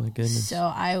 Oh, my goodness.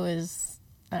 So I was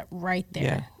right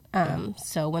there.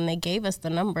 So when they gave us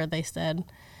the number, they said,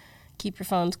 keep your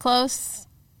phones close.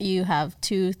 You have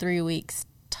 2-3 weeks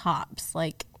tops,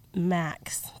 like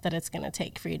max, that it's going to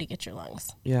take for you to get your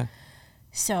lungs. Yeah.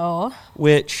 So.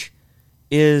 Which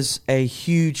is a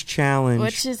huge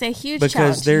challenge.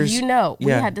 Because there's,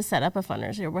 we had to set up a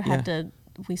fundraiser.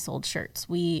 We sold shirts.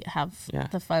 We have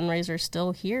the fundraiser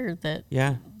still here that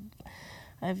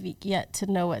I've yet to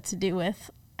know what to do with.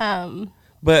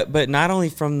 But not only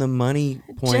from the money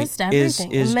point, just everything.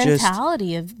 The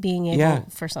mentality of being able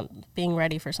being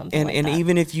ready for something like that. And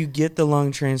even if you get the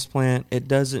lung transplant, it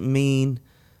doesn't mean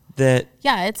that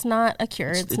it's not a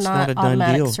cure. It's not a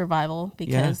automatic deal. Survival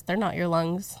because they're not your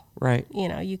lungs. Right.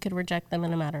 You could reject them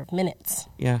in a matter of minutes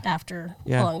after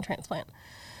a lung transplant.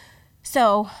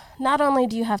 So not only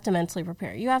do you have to mentally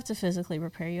prepare, you have to physically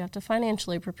prepare, you have to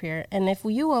financially prepare. And if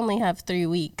you only have 3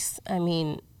 weeks, I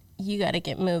mean, you got to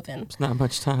get moving. It's not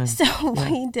much time. So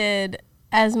we did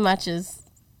as much as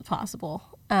possible.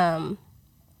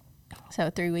 So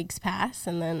 3 weeks pass,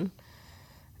 and then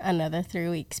another 3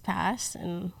 weeks pass,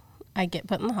 and I get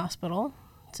put in the hospital.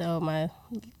 So my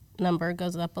number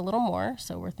goes up a little more.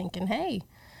 So we're thinking, hey,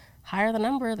 higher the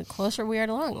number, the closer we are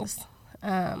to lungs.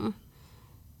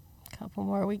 Couple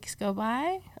more weeks go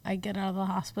by. I get out of the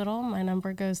hospital. My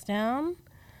number goes down.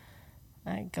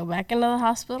 I go back into the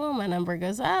hospital. My number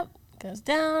goes up, goes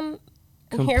down.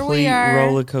 And here we are.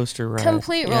 Roller coaster ride.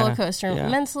 Complete roller coaster. Yeah.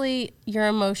 Mentally, your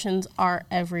emotions are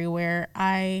everywhere.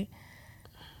 I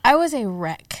was a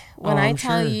wreck. When I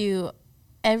tell you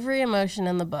every emotion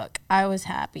in the book, I was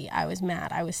happy. I was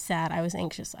mad. I was sad. I was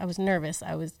anxious. I was nervous.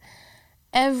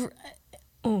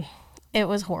 It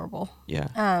was horrible. Yeah.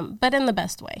 But in the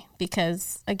best way,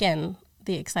 because again,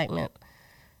 the excitement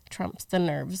trumps the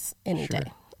nerves any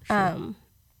day. Sure.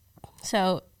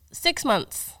 So 6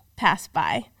 months pass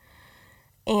by,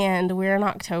 and we're in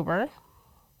October.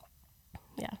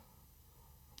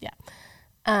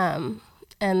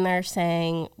 And they're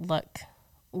saying, look,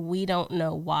 we don't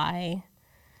know why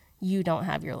you don't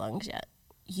have your lungs yet.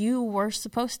 You were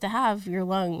supposed to have your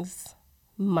lungs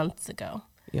months ago.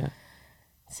 Yeah.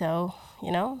 So,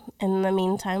 in the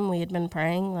meantime, we had been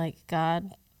praying, like,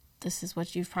 God, this is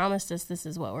what you've promised us. This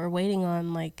is what we're waiting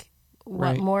on. Like,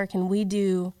 what more can we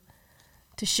do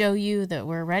to show you that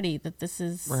we're ready, that this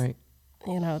is,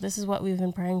 this is what we've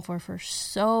been praying for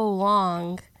so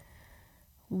long.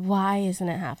 Why isn't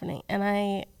it happening? And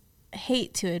I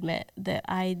hate to admit that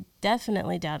I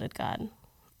definitely doubted God.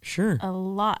 Sure. A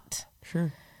lot.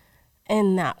 Sure.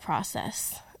 In that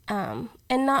process. And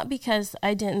not because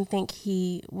I didn't think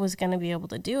he was going to be able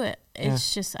to do it.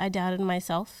 It's just I doubted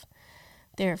myself.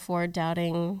 Therefore,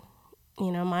 doubting,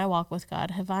 my walk with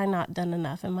God. Have I not done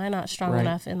enough? Am I not strong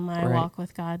enough in my walk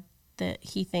with God that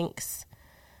he thinks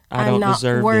I'm not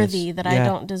worthy, that I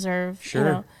don't deserve?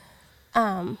 Sure.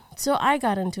 So I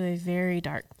got into a very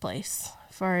dark place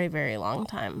for a very long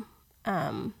time.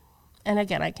 And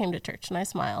again, I came to church and I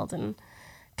smiled, and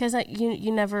because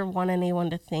you never want anyone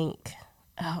to think,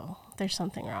 oh, there's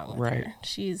something wrong with her.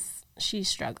 She's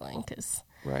struggling because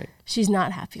she's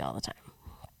not happy all the time.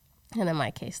 And in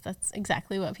my case, that's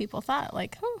exactly what people thought.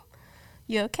 Like,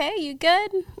 you okay? You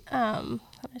good? I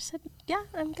said, yeah,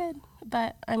 I'm good.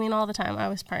 But, all the time I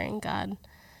was praying, God,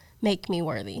 make me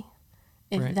worthy.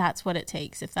 If that's what it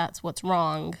takes, if that's what's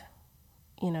wrong,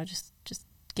 just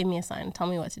give me a sign. Tell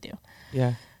me what to do.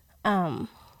 Yeah. And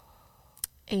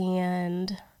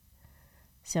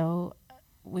so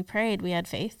we prayed. We had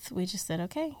faith. We just said,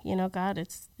 okay, God,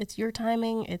 it's your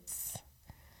timing. It's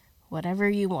whatever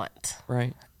you want.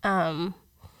 Right. So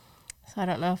I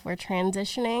don't know if we're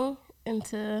transitioning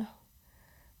into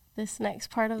this next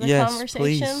part of the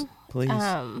conversation. Please.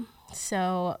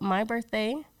 So my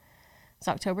birthday is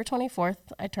October 24th.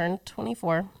 I turned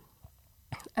 24.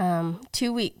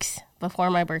 2 weeks before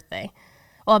my birthday.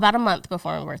 well, about a month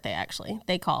before my birthday, actually,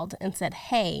 they called and said,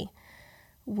 hey,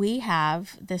 we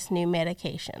have this new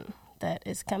medication that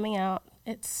is coming out.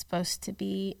 It's supposed to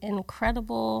be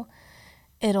incredible.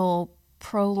 It'll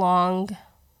prolong,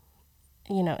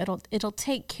 it'll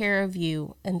take care of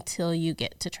you until you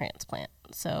get to transplant.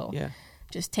 So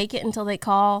just take it until they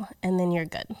call, and then you're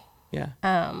good. Yeah.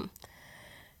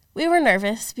 We were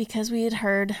nervous because we had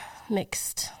heard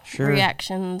mixed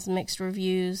reactions, mixed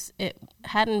reviews. It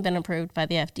hadn't been approved by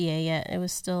the FDA yet. It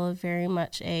was still very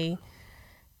much a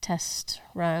test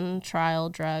run, trial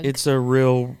drug. It's a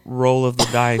real roll of the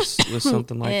dice with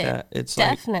something like that. It's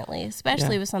definitely,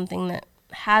 especially with something that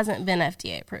hasn't been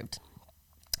FDA approved.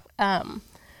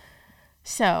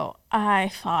 So I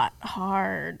fought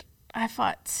hard. I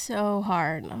fought so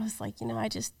hard. I was like,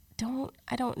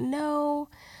 I don't know.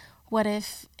 What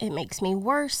if it makes me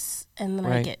worse and then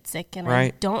I get sick and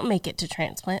I don't make it to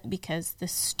transplant because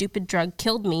this stupid drug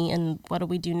killed me, and what do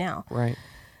we do now? Right.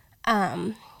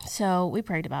 So we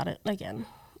prayed about it again.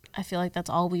 I feel like that's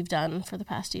all we've done for the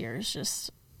past years,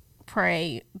 just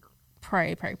pray.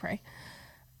 I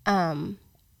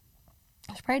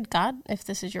prayed, God, if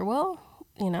this is your will,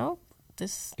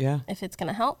 if it's going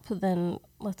to help, then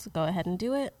let's go ahead and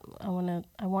do it. I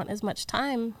want as much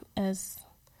time as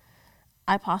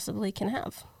I possibly can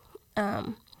have.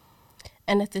 And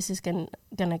if this is going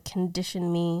to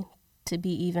condition me to be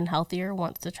even healthier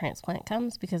once the transplant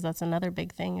comes, because that's another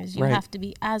big thing, is you have to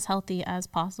be as healthy as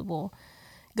possible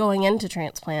going into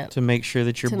transplant to make sure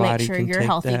that your body can you're take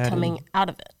healthy that coming out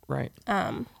of it. Right.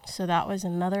 So that was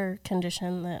another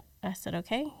condition that I said,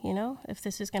 okay, if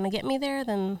this is going to get me there,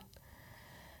 then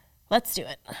let's do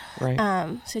it.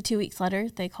 Right. So 2 weeks later,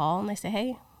 they call and they say,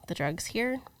 hey, the drug's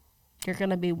here. You're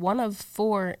going to be one of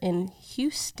 4 in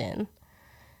Houston.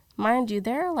 Mind you,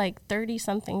 there are like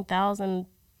 30-something thousand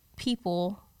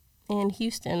people in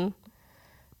Houston,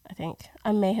 I think.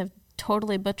 I may have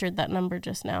totally butchered that number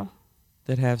just now.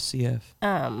 That have CF.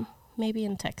 Maybe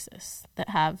in Texas that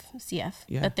have CF.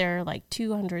 Yeah. But there are like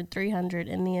 200, 300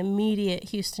 in the immediate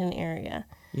Houston area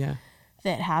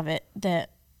that have it, that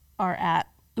are at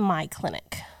my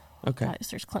clinic. Okay.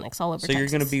 There's clinics all over so Texas.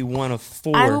 You're going to be one of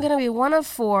 4. I'm going to be one of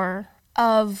 4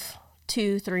 of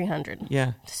 200-300.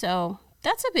 Yeah. So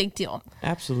that's a big deal.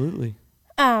 Absolutely.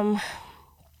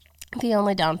 The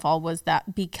only downfall was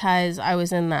that because I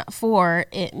was in that 4,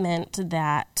 it meant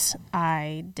that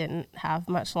I didn't have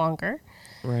much longer.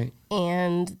 Right.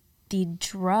 And the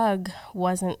drug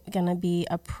wasn't going to be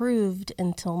approved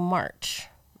until March.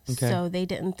 Okay. So they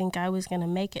didn't think I was going to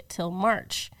make it till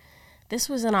March. This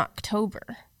was in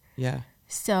October. Yeah.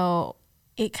 So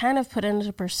it kind of put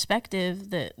into perspective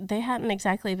that they hadn't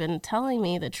exactly been telling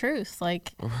me the truth.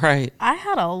 Like, right. I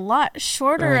had a lot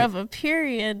shorter of a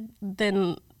period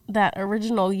than that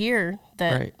original year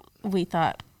that we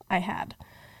thought I had.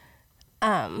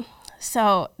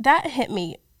 So that hit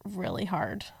me really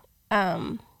hard.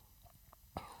 It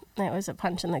was a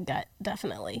punch in the gut,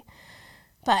 definitely.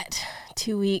 But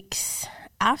 2 weeks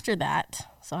after that,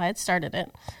 so I had started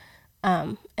it,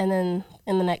 and then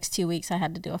in the next 2 weeks I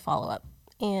had to do a follow-up.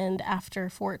 And after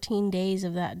 14 days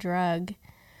of that drug,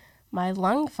 my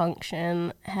lung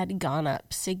function had gone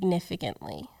up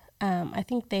significantly. I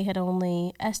think they had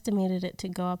only estimated it to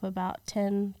go up about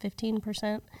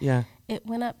 10-15%. Yeah. It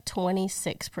went up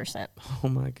 26%. Oh,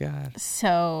 my God.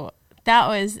 So that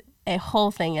was a whole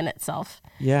thing in itself.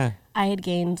 Yeah. I had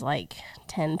gained like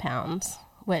 10 pounds,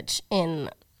 which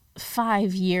in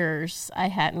 5 years I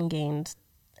hadn't gained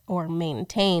or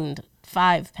maintained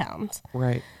 5 pounds.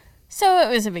 Right. So it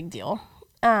was a big deal.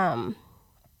 So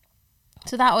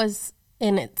that was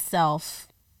in itself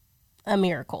a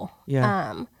miracle.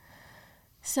 Yeah.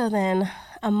 So then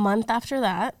a month after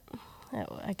that,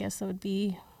 I guess it would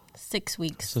be 6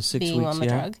 weeks being on the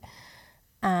drug,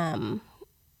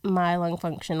 my lung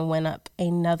function went up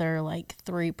another like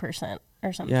 3%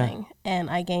 or something. Yeah. And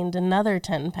I gained another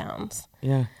 10 pounds.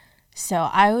 Yeah. So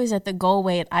I was at the goal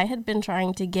weight I had been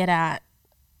trying to get at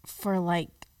for like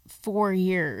 4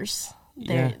 years.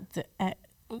 Yeah.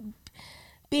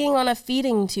 Being on a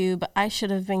feeding tube, I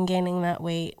should have been gaining that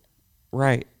weight.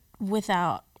 Right.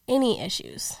 Without any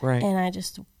issues. Right. And I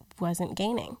just wasn't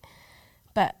gaining.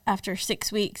 But after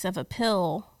 6 weeks of a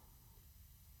pill,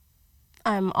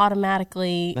 I'm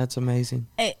automatically... That's amazing.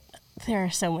 There are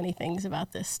so many things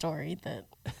about this story that...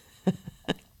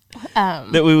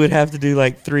 that we would have to do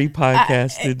like 3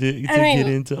 podcasts to get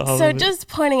into all of it. So just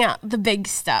pointing out the big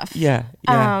stuff. Yeah.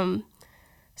 Yeah.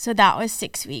 So that was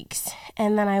 6 weeks.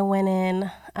 And then I went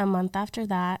in a month after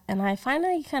that, and I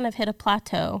finally kind of hit a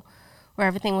plateau where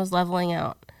everything was leveling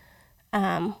out.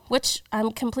 which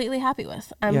I'm completely happy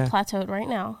with. I'm Yeah. plateaued right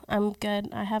now. I'm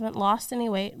good. I haven't lost any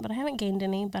weight, but I haven't gained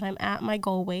any, but I'm at my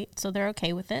goal weight, so they're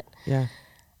okay with it. Yeah.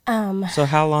 So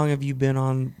how long have you been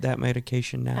on that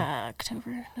medication now?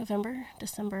 October, November,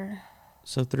 December.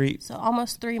 So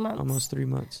almost 3 months. Almost 3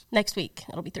 months. Next week,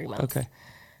 it'll be 3 months. Okay.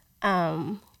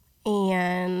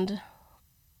 And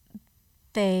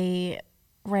they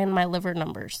ran my liver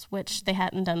numbers, which they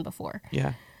hadn't done before.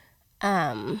 Yeah.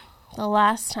 The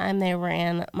last time they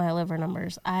ran my liver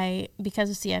numbers, because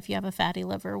of CF, you have a fatty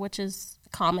liver, which is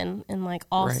common in like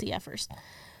all Right. CFers.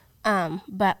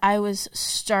 But I was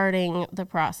starting the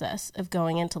process of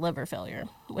going into liver failure,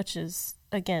 which is,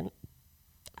 again,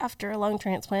 after a lung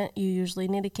transplant, you usually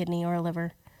need a kidney or a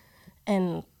liver,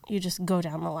 and you just go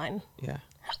down the line. Yeah.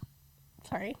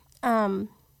 Sorry.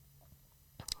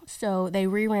 So they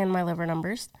reran my liver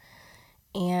numbers,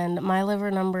 and my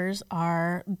liver numbers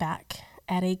are back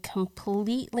at a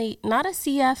completely, not a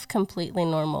CF completely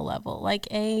normal level, like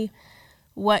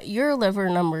what your liver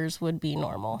numbers would be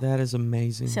normal. That is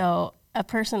amazing. So a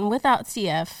person without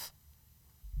CF,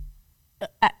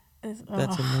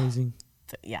 That's amazing.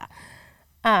 yeah.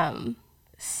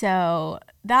 So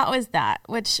that was that,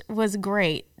 which was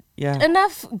great. Yeah.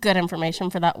 Enough good information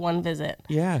for that one visit.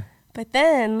 Yeah. But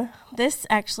then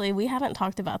we haven't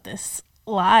talked about this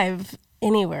live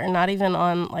anywhere, not even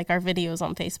on like our videos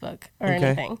on Facebook or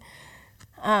anything.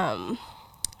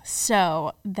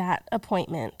 So that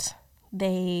appointment,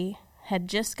 they had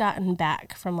just gotten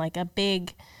back from like a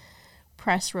big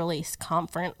press release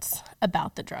conference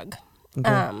about the drug.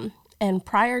 Okay. And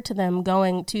prior to them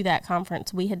going to that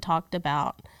conference, we had talked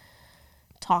about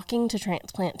talking to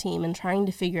transplant team and trying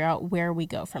to figure out where we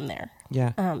go from there.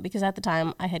 Yeah. Because at the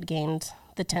time I had gained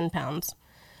the 10 pounds.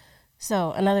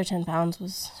 So another 10 pounds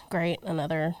was great.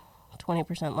 Another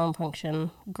 20% lung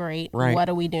function, great. Right. What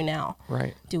do we do now?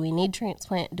 Right. Do we need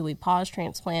transplant? Do we pause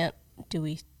transplant? Do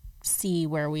we see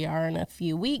where we are in a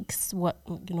few weeks? What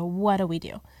do we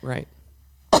do? Right.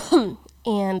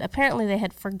 And apparently they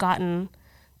had forgotten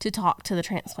to talk to the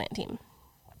transplant team.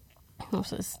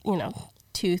 This was,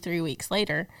 2-3 weeks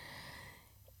later.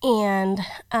 And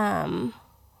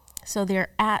so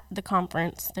they're at the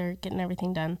conference. They're getting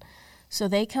everything done. So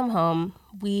they come home.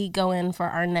 We go in for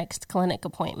our next clinic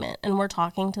appointment. And we're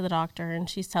talking to the doctor. And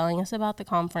she's telling us about the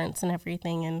conference and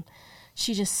everything. And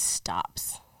she just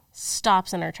stops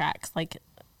in her tracks, like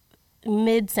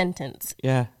mid-sentence.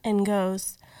 Yeah. And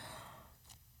goes,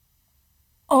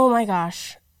 "Oh my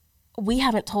gosh, we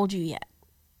haven't told you yet."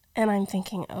 And I'm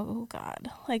thinking, oh God,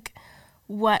 like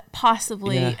what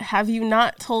possibly have you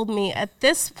not told me at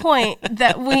this point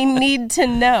that we need to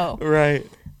know? Right.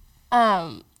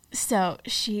 So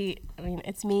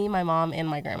it's me, my mom, and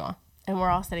my grandma, and we're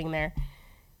all sitting there,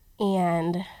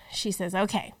 and she says,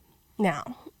 "Okay, now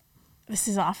this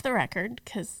is off the record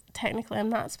because technically I'm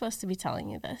not supposed to be telling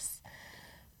you this,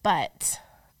 but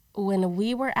when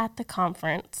we were at the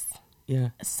conference,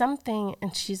 something,"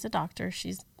 and she's a doctor.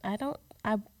 I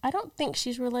don't think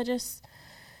she's religious.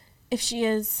 If she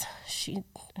is, she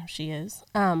is.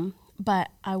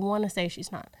 But I want to say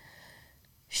she's not.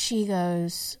 She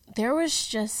goes, "There was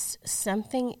just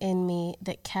something in me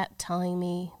that kept telling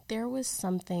me there was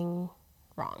something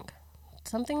wrong.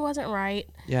 Something wasn't right."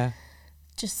 Yeah.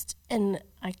 And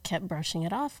I kept brushing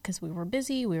it off because we were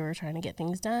busy. We were trying to get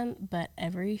things done. But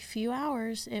every few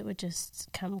hours, it would just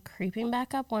come creeping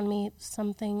back up on me.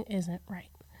 Something isn't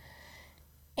right.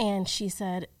 And she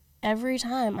said, "Every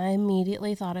time I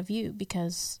immediately thought of you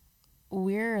because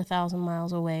we're 1,000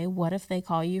 miles away. What if they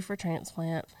call you for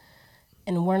transplant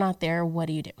and we're not there? What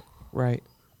do you do?" Right.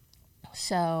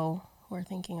 So we're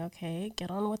thinking, okay, get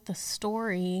on with the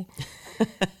story.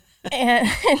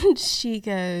 And she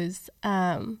goes,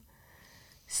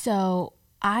 so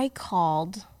I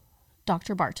called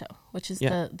Dr. Bartow, which is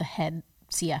the head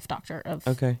CF doctor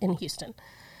in Houston.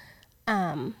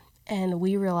 And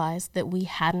we realized that we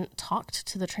hadn't talked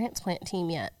to the transplant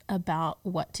team yet about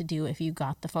what to do if you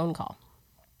got the phone call.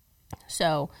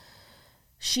 So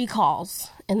she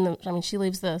calls, she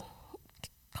leaves the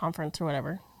conference or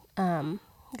whatever,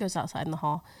 goes outside in the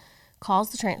hall,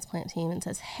 calls the transplant team and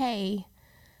says, "Hey,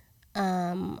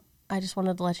 I just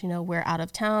wanted to let you know we're out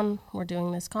of town. We're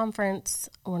doing this conference.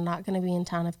 We're not going to be in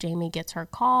town if Jaymie gets her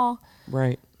call.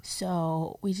 Right.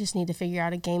 So we just need to figure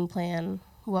out a game plan,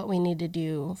 what we need to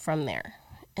do from there."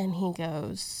 And he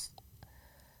goes,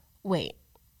 "Wait,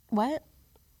 what?"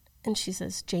 And she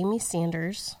says, "Jaymie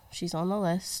Sanders, she's on the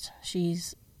list.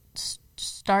 She's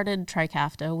started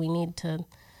Trikafta.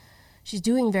 She's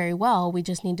doing very well. We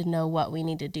just need to know what we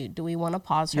need to do. Do we want to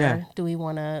pause her? Yeah. Do we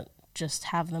want to just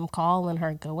have them call and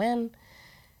her go in?"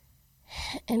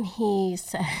 And he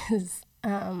says,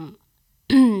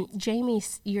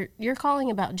 Jaymie, you're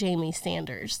calling about Jaymie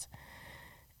Sanders.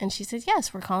 And she says,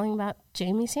 yes, we're calling about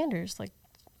Jaymie Sanders. Like,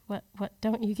 what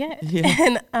don't you get?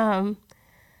 Yeah. And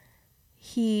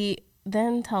he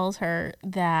then tells her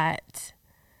that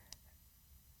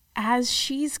as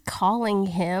she's calling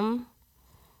him,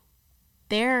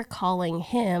 they're calling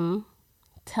him,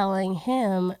 telling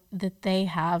him that they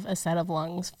have a set of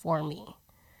lungs for me.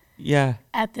 Yeah.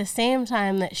 At the same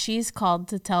time that she's called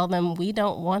to tell them, we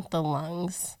don't want the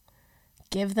lungs,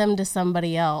 give them to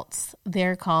somebody else,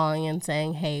 they're calling and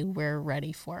saying, hey, we're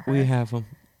ready for her. We have them.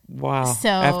 Wow. So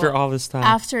after all this time.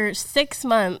 After 6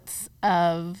 months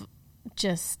of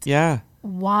just,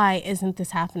 why isn't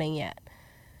this happening yet?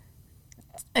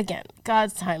 Again,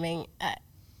 God's timing.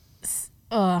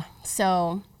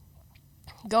 So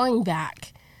going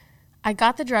back, I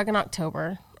got the drug in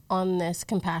October on this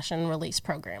compassion release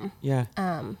program. Yeah.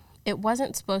 It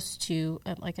wasn't supposed to,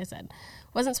 like I said,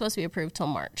 wasn't supposed to be approved till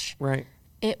March. Right.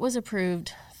 It was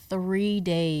approved 3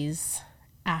 days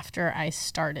after I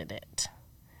started it.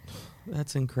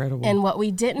 That's incredible. And what we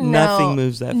didn't know... Nothing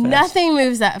moves that fast. Nothing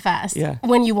moves that fast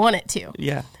when you want it to.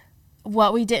 Yeah.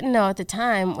 What we didn't know at the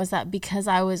time was that because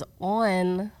I was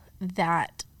on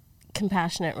that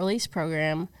compassionate release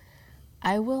program,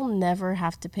 I will never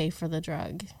have to pay for the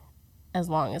drug as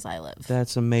long as I live.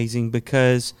 That's amazing,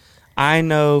 because I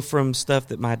know from stuff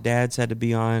that my dad's had to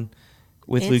be on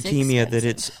with leukemia that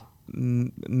it's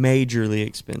majorly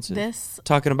expensive.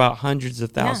 Talking about hundreds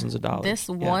of thousands of dollars. This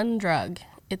one drug,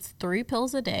 it's 3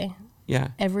 pills a day. Yeah.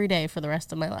 Every day for the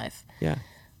rest of my life. Yeah.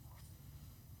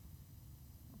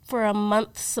 For a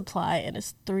month's supply, it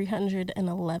is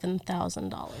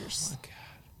 $311,000. Oh my God.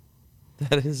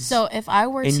 That is... So if I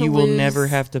were to lose... And you will never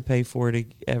have to pay for it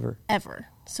ever. Ever.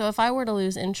 So if I were to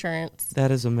lose insurance...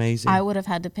 That is amazing. I would have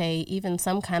had to pay even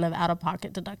some kind of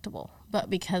out-of-pocket deductible. But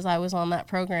because I was on that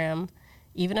program,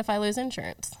 even if I lose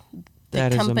insurance, the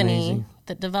company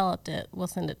that developed it will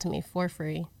send it to me for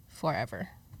free forever.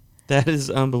 That is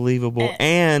unbelievable.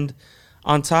 And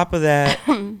on top of that,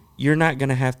 you're not going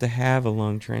to have a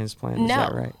lung transplant. Is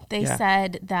that right? They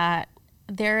said that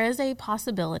there is a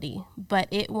possibility, but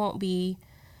it won't be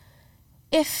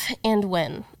if and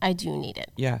when I do need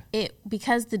it. Yeah.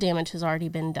 Because the damage has already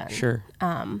been done. Sure.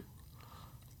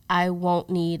 I won't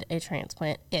need a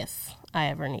transplant if I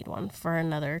ever need one for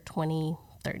another 20,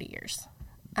 30 years.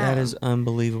 That is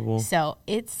unbelievable. So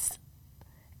it's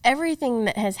everything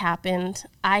that has happened.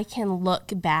 I can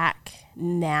look back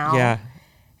now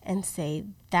and say,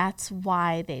 that's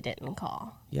why they didn't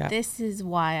call. Yeah. This is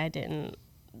why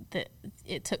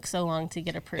it took so long to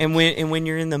get approved. And when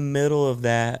you're in the middle of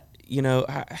that, you know,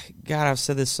 God, I've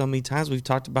said this so many times. We've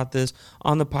talked about this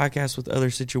on the podcast with other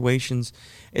situations,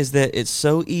 is that it's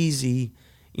so easy.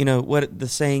 You know, what the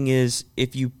saying is,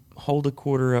 if you hold a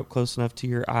quarter up close enough to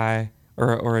your eye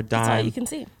or a dime, that's all you can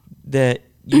see. That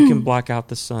you can block out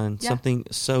the sun, something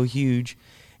so huge.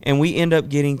 And we end up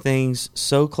getting things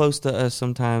so close to us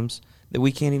sometimes that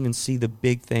we can't even see the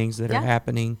big things that are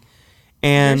happening.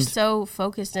 And you're so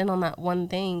focused in on that one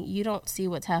thing, you don't see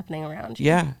what's happening around you.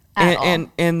 Yeah.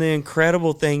 And the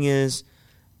incredible thing is,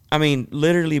 I mean,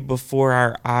 literally before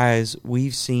our eyes,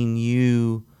 we've seen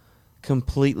you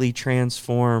completely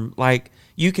transform. Like,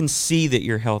 you can see that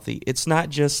you're healthy. It's not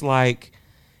just like,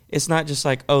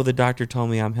 oh, the doctor told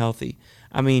me I'm healthy.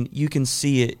 I mean, you can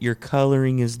see it. Your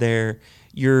coloring is there.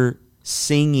 You're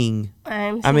singing.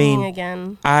 I'm singing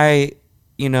again. I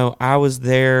was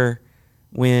there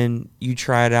when you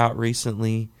tried out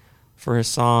recently for a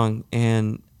song,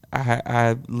 and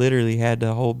I literally had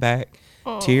to hold back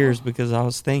tears because I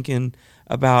was thinking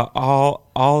about all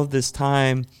of this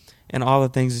time and all the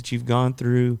things that you've gone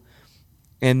through,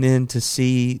 and then to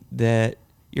see that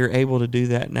you're able to do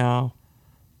that now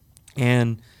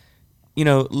and, you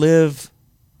know, live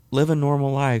a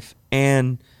normal life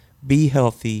and be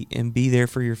healthy and be there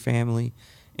for your family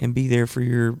and be there for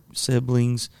your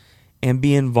siblings and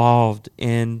be involved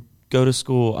and go to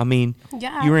school. I mean,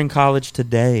 you were in college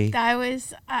today. I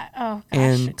was,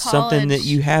 and something that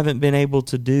you haven't been able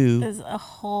to do is a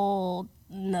whole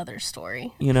nother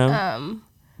story. You know,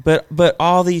 but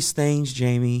all these things,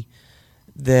 Jaymie,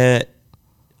 that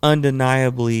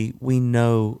undeniably we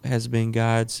know has been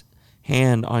God's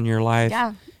hand on your life.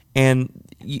 Yeah. And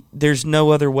there's no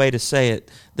other way to say it.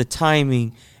 The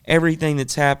timing, everything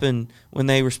that's happened when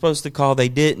they were supposed to call, they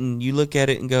didn't. You look at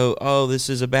it and go, oh, this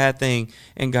is a bad thing.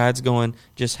 And God's going,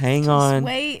 just hang on.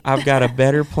 Wait. I've got a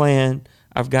better plan.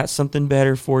 I've got something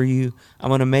better for you. I'm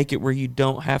going to make it where you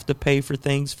don't have to pay for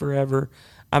things forever.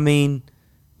 I mean,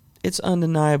 it's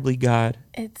undeniably God.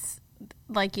 It's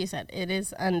like you said, it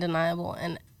is undeniable.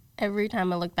 And every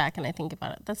time I look back and I think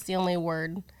about it, that's the only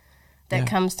word that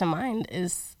comes to mind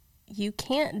is you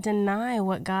can't deny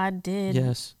what God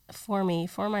did for me,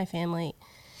 for my family.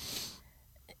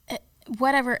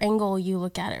 Whatever angle you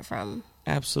look at it from.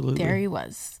 Absolutely. There he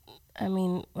was. I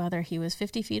mean, whether he was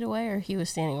 50 feet away or he was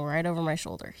standing right over my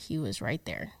shoulder, he was right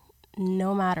there,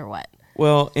 no matter what.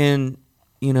 Well, and,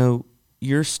 you know,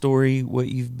 your story, what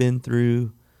you've been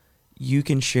through, you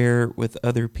can share with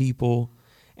other people.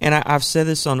 And I've said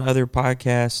this on other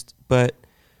podcasts, but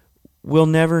we'll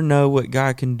never know what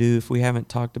God can do if we haven't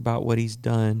talked about what he's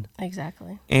done.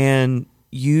 Exactly. And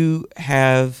you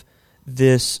have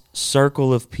this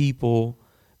circle of people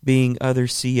being other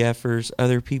CFers,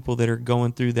 other people that are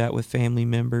going through that with family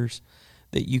members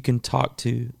that you can talk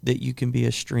to, that you can be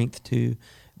a strength to,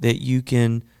 that you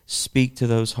can speak to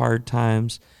those hard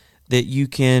times, that you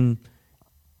can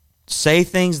say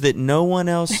things that no one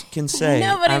else can say.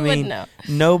 Nobody would know.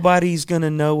 Nobody's going to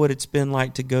know what it's been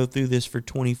like to go through this for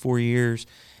 24 years,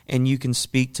 and you can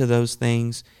speak to those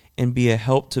things and be a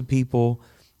help to people.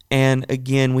 And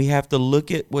again, we have to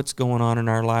look at what's going on in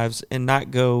our lives and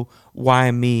not go, why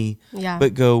me? Yeah.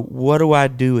 But go, what do I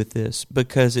do with this?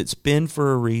 Because it's been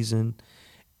for a reason.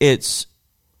 It's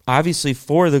obviously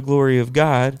for the glory of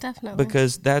God. Definitely.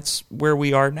 Because that's where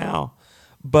we are now.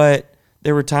 But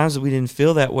there were times that we didn't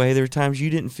feel that way. There were times you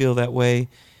didn't feel that way.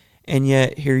 And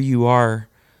yet here you are.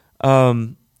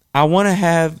 I want to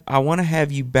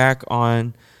have you back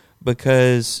on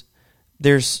because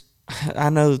I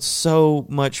know so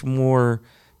much more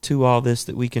to all this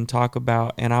that we can talk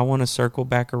about, and I want to circle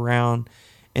back around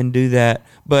and do that.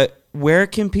 But where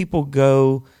can people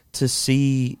go to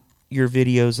see your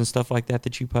videos and stuff like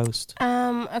that you post?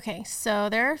 Okay, so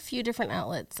there are a few different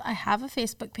outlets. I have a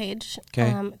Facebook page.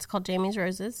 Okay. It's called Jaymie's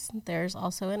Roses. There's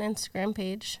also an Instagram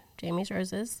page, Jaymie's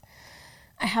Roses.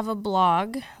 I have a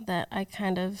blog that I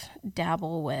kind of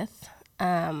dabble with.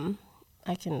 I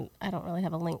don't really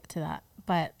have a link to that,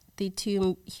 but the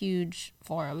two huge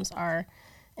forums are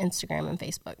Instagram and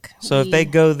Facebook. So if they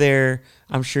go there,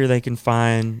 I'm sure they can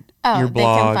find your blog. They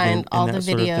can find and all the that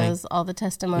sort of thing. videos, all the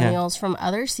testimonials from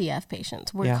other CF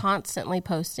patients. We're constantly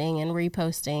posting and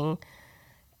reposting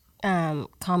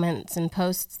comments and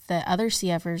posts that other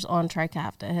CFers on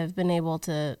Trikafta have been able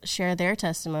to share their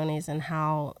testimonies and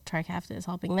how Trikafta is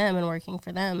helping them and working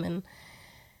for them. And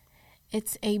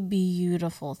it's a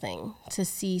beautiful thing to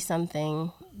see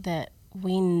something that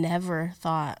we never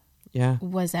thought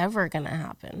was ever going to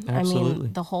happen. Absolutely. I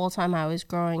mean, the whole time I was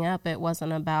growing up, it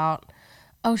wasn't about,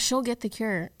 oh, she'll get the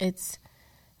cure. It's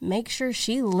make sure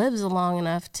she lives long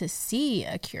enough to see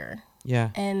a cure.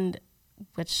 Yeah. And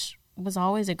which was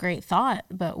always a great thought,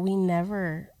 but we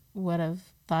never would have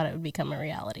thought it would become a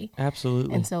reality.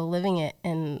 Absolutely. And so living it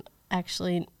and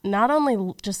actually not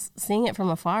only just seeing it from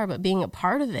afar, but being a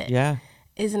part of it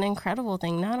is an incredible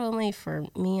thing, not only for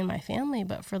me and my family,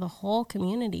 but for the whole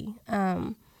community.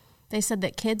 They said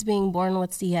that kids being born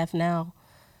with CF now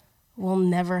will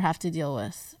never have to deal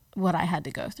with what I had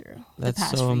to go through. That's the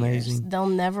past so few amazing. Years. They'll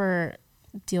never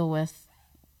deal with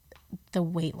the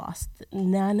weight loss,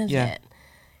 none of it,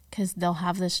 because they'll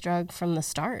have this drug from the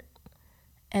start.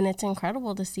 And it's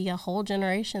incredible to see a whole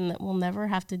generation that will never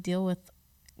have to deal with,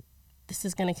 this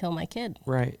is going to kill my kid.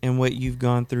 Right. And what you've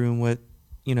gone through and what,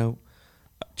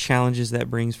 challenges that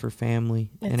brings for family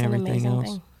and everything else.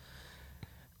 Thing.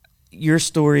 Your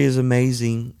story is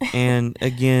amazing. And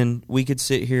again, we could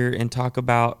sit here and talk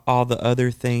about all the other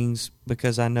things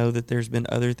because I know that there's been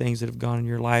other things that have gone in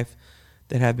your life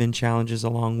that have been challenges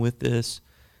along with this.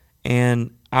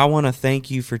 And I want to thank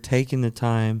you for taking the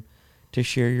time to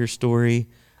share your story.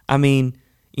 I mean,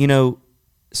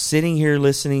 sitting here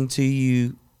listening to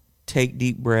you take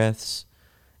deep breaths,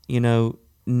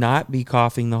 not be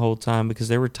coughing the whole time, because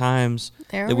there were times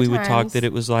that we would talk that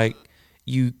it was like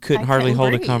you couldn't hardly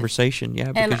hold a conversation.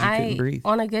 Yeah, because you couldn't breathe.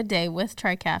 On a good day with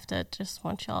Trikafta, just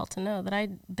want y'all to know that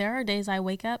there are days I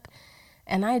wake up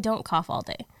and I don't cough all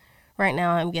day. Right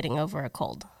now I'm getting over a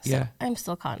cold. So I'm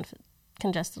still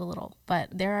congested a little, but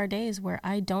there are days where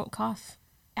I don't cough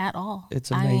at all.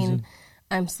 It's amazing. I mean,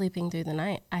 I'm sleeping through the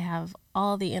night. I have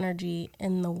all the energy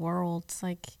in the world. It's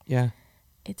like,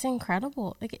 it's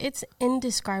incredible. Like, it's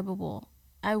indescribable.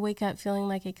 I wake up feeling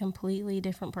like a completely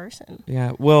different person.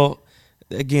 Yeah. Well,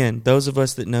 again, those of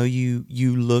us that know you,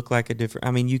 you look like a different,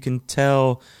 I mean, you can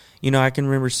tell, I can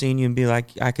remember seeing you and be like,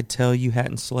 I could tell you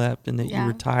hadn't slept and that you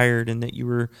were tired and that you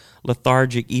were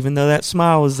lethargic, even though that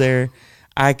smile was there.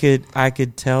 I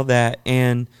could tell that,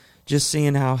 and just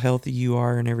seeing how healthy you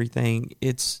are and everything,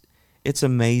 it's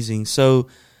amazing. So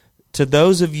to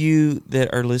those of you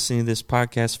that are listening to this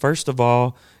podcast, first of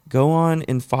all, go on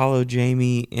and follow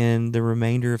Jaymie and the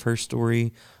remainder of her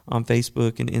story on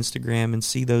Facebook and Instagram and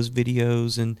see those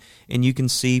videos, and you can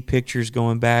see pictures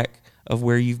going back of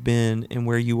where you've been and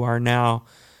where you are now.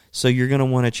 So you're going to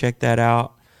want to check that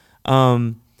out.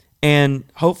 And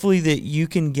hopefully that you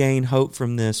can gain hope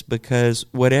from this, because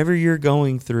whatever you're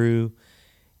going through,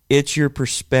 it's your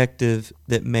perspective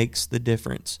that makes the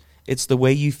difference. It's the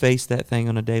way you face that thing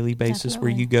on a daily basis.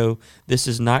 Definitely. Where you go, this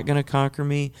is not going to conquer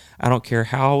me. I don't care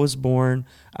how I was born.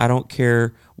 I don't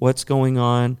care what's going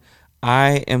on.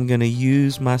 I am going to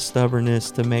use my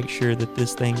stubbornness to make sure that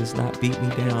this thing does not beat me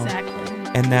down.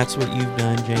 Exactly. And that's what you've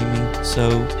done, Jaymie. So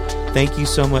thank you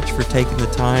so much for taking the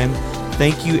time.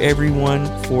 Thank you, everyone,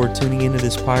 for tuning into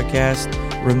this podcast.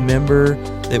 Remember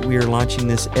that we are launching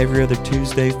this every other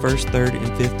Tuesday, first, third,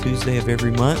 and fifth Tuesday of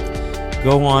every month.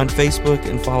 Go on Facebook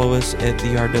and follow us at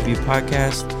the RW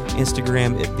Podcast,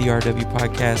 Instagram at the RW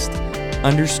Podcast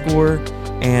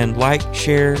 _, and like,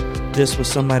 share this with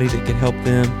somebody that could help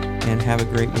them, and have a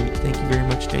great week. Thank you very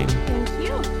much, Jaymie. Thank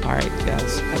you. All right,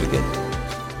 guys, have a good